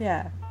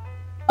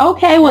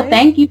okay, well,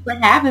 thank you for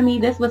having me.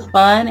 This was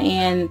fun,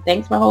 and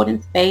thanks for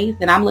holding space.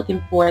 And I'm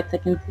looking forward to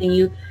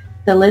continue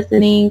to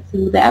listening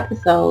to the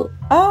episode.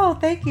 Oh,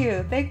 thank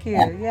you.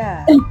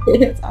 Yeah,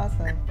 that's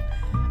awesome.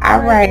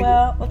 All right.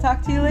 Well, we'll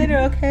talk to you later,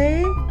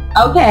 okay?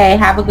 Okay,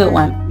 have a good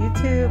one. You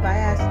too. Bye,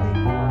 Ashley.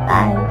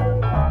 Bye.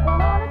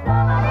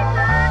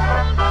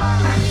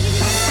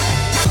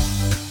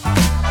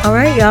 All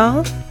right,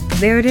 y'all.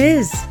 There it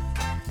is.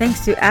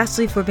 Thanks to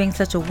Ashley for being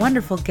such a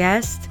wonderful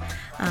guest.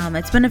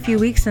 It's been a few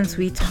weeks since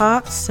we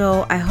talked,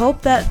 so I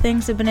hope that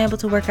things have been able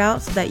to work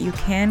out so that you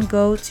can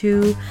go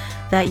to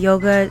that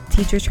yoga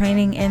teacher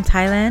training in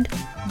Thailand.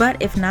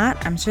 But if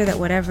not, I'm sure that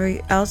whatever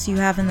else you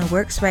have in the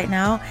works right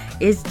now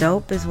is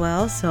dope as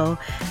well. So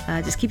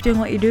just keep doing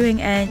what you're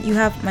doing, and you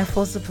have my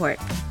full support.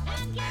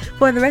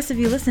 For the rest of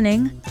you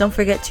listening, don't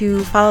forget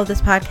to follow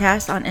this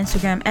podcast on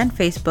Instagram and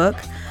Facebook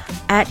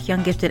at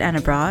Young Gifted and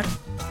Abroad.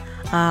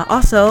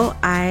 Also,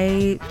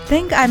 I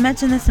think I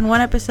mentioned this in one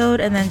episode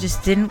and then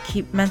just didn't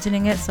keep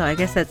mentioning it, so I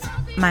guess that's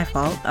my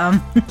fault.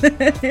 But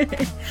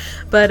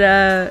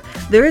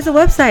there is a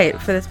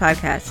website for this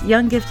podcast,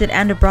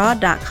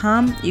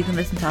 younggifted.abroad.com. You can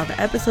listen to all the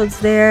episodes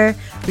there,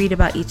 read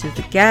about each of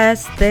the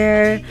guests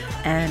there,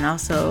 and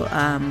also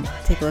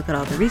take a look at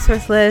all the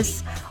resource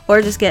lists,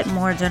 or just get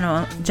more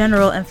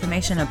general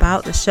information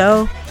about the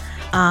show.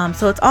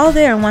 So it's all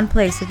there in one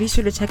place, so be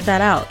sure to check that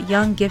out,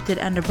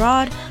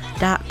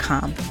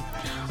 younggifted.abroad.com.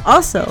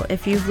 Also,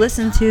 if you've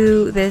listened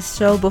to this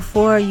show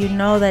before, you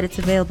know that it's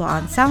available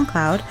on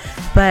SoundCloud,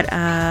 but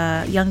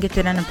Young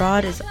Gifted and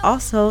Abroad is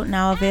also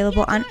now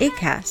available on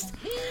Acast.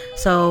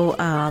 So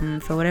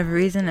for whatever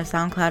reason, if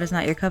SoundCloud is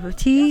not your cup of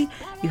tea,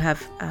 you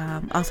have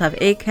also have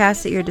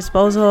Acast at your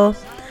disposal.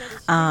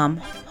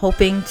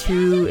 Hoping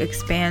to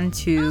expand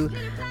to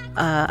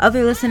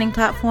other listening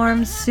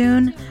platforms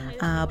soon.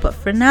 But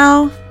for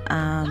now,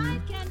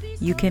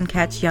 you can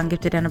catch Young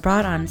Gifted and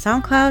Abroad on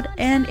SoundCloud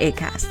and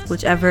Acast,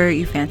 whichever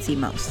you fancy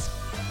most.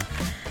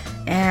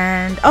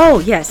 And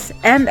yes,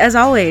 and as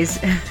always,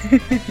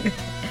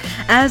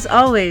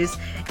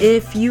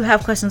 if you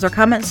have questions or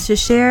comments to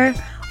share,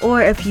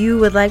 or if you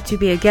would like to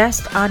be a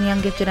guest on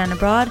Young Gifted and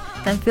Abroad,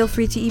 then feel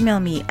free to email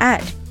me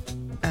at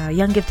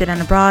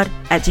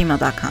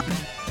younggiftedandabroad@gmail.com.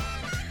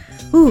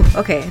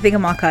 Okay, I think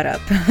I'm all caught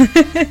up.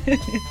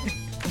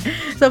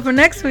 So for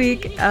next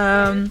week,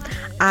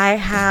 I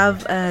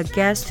have a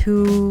guest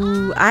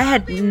who I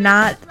had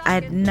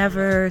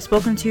never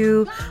spoken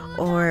to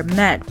or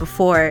met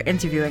before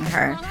interviewing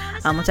her,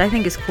 which I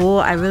think is cool.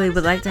 I really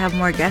would like to have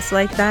more guests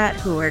like that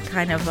who are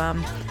kind of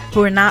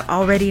who are not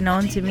already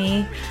known to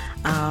me.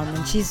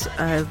 And she's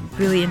a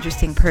really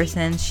interesting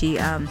person. She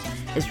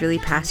is really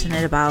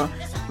passionate about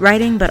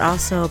writing, but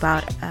also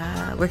about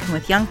working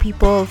with young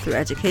people through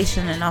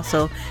education and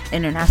also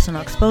international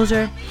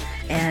exposure.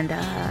 And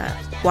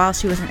while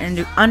she was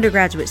an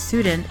undergraduate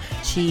student,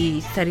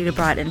 she studied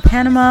abroad in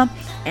Panama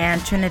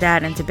and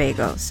Trinidad and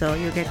Tobago. So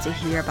you'll get to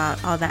hear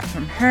about all that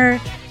from her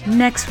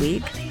next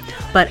week.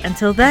 But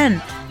until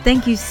then,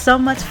 thank you so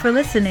much for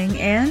listening,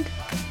 and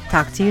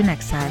talk to you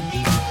next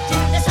time.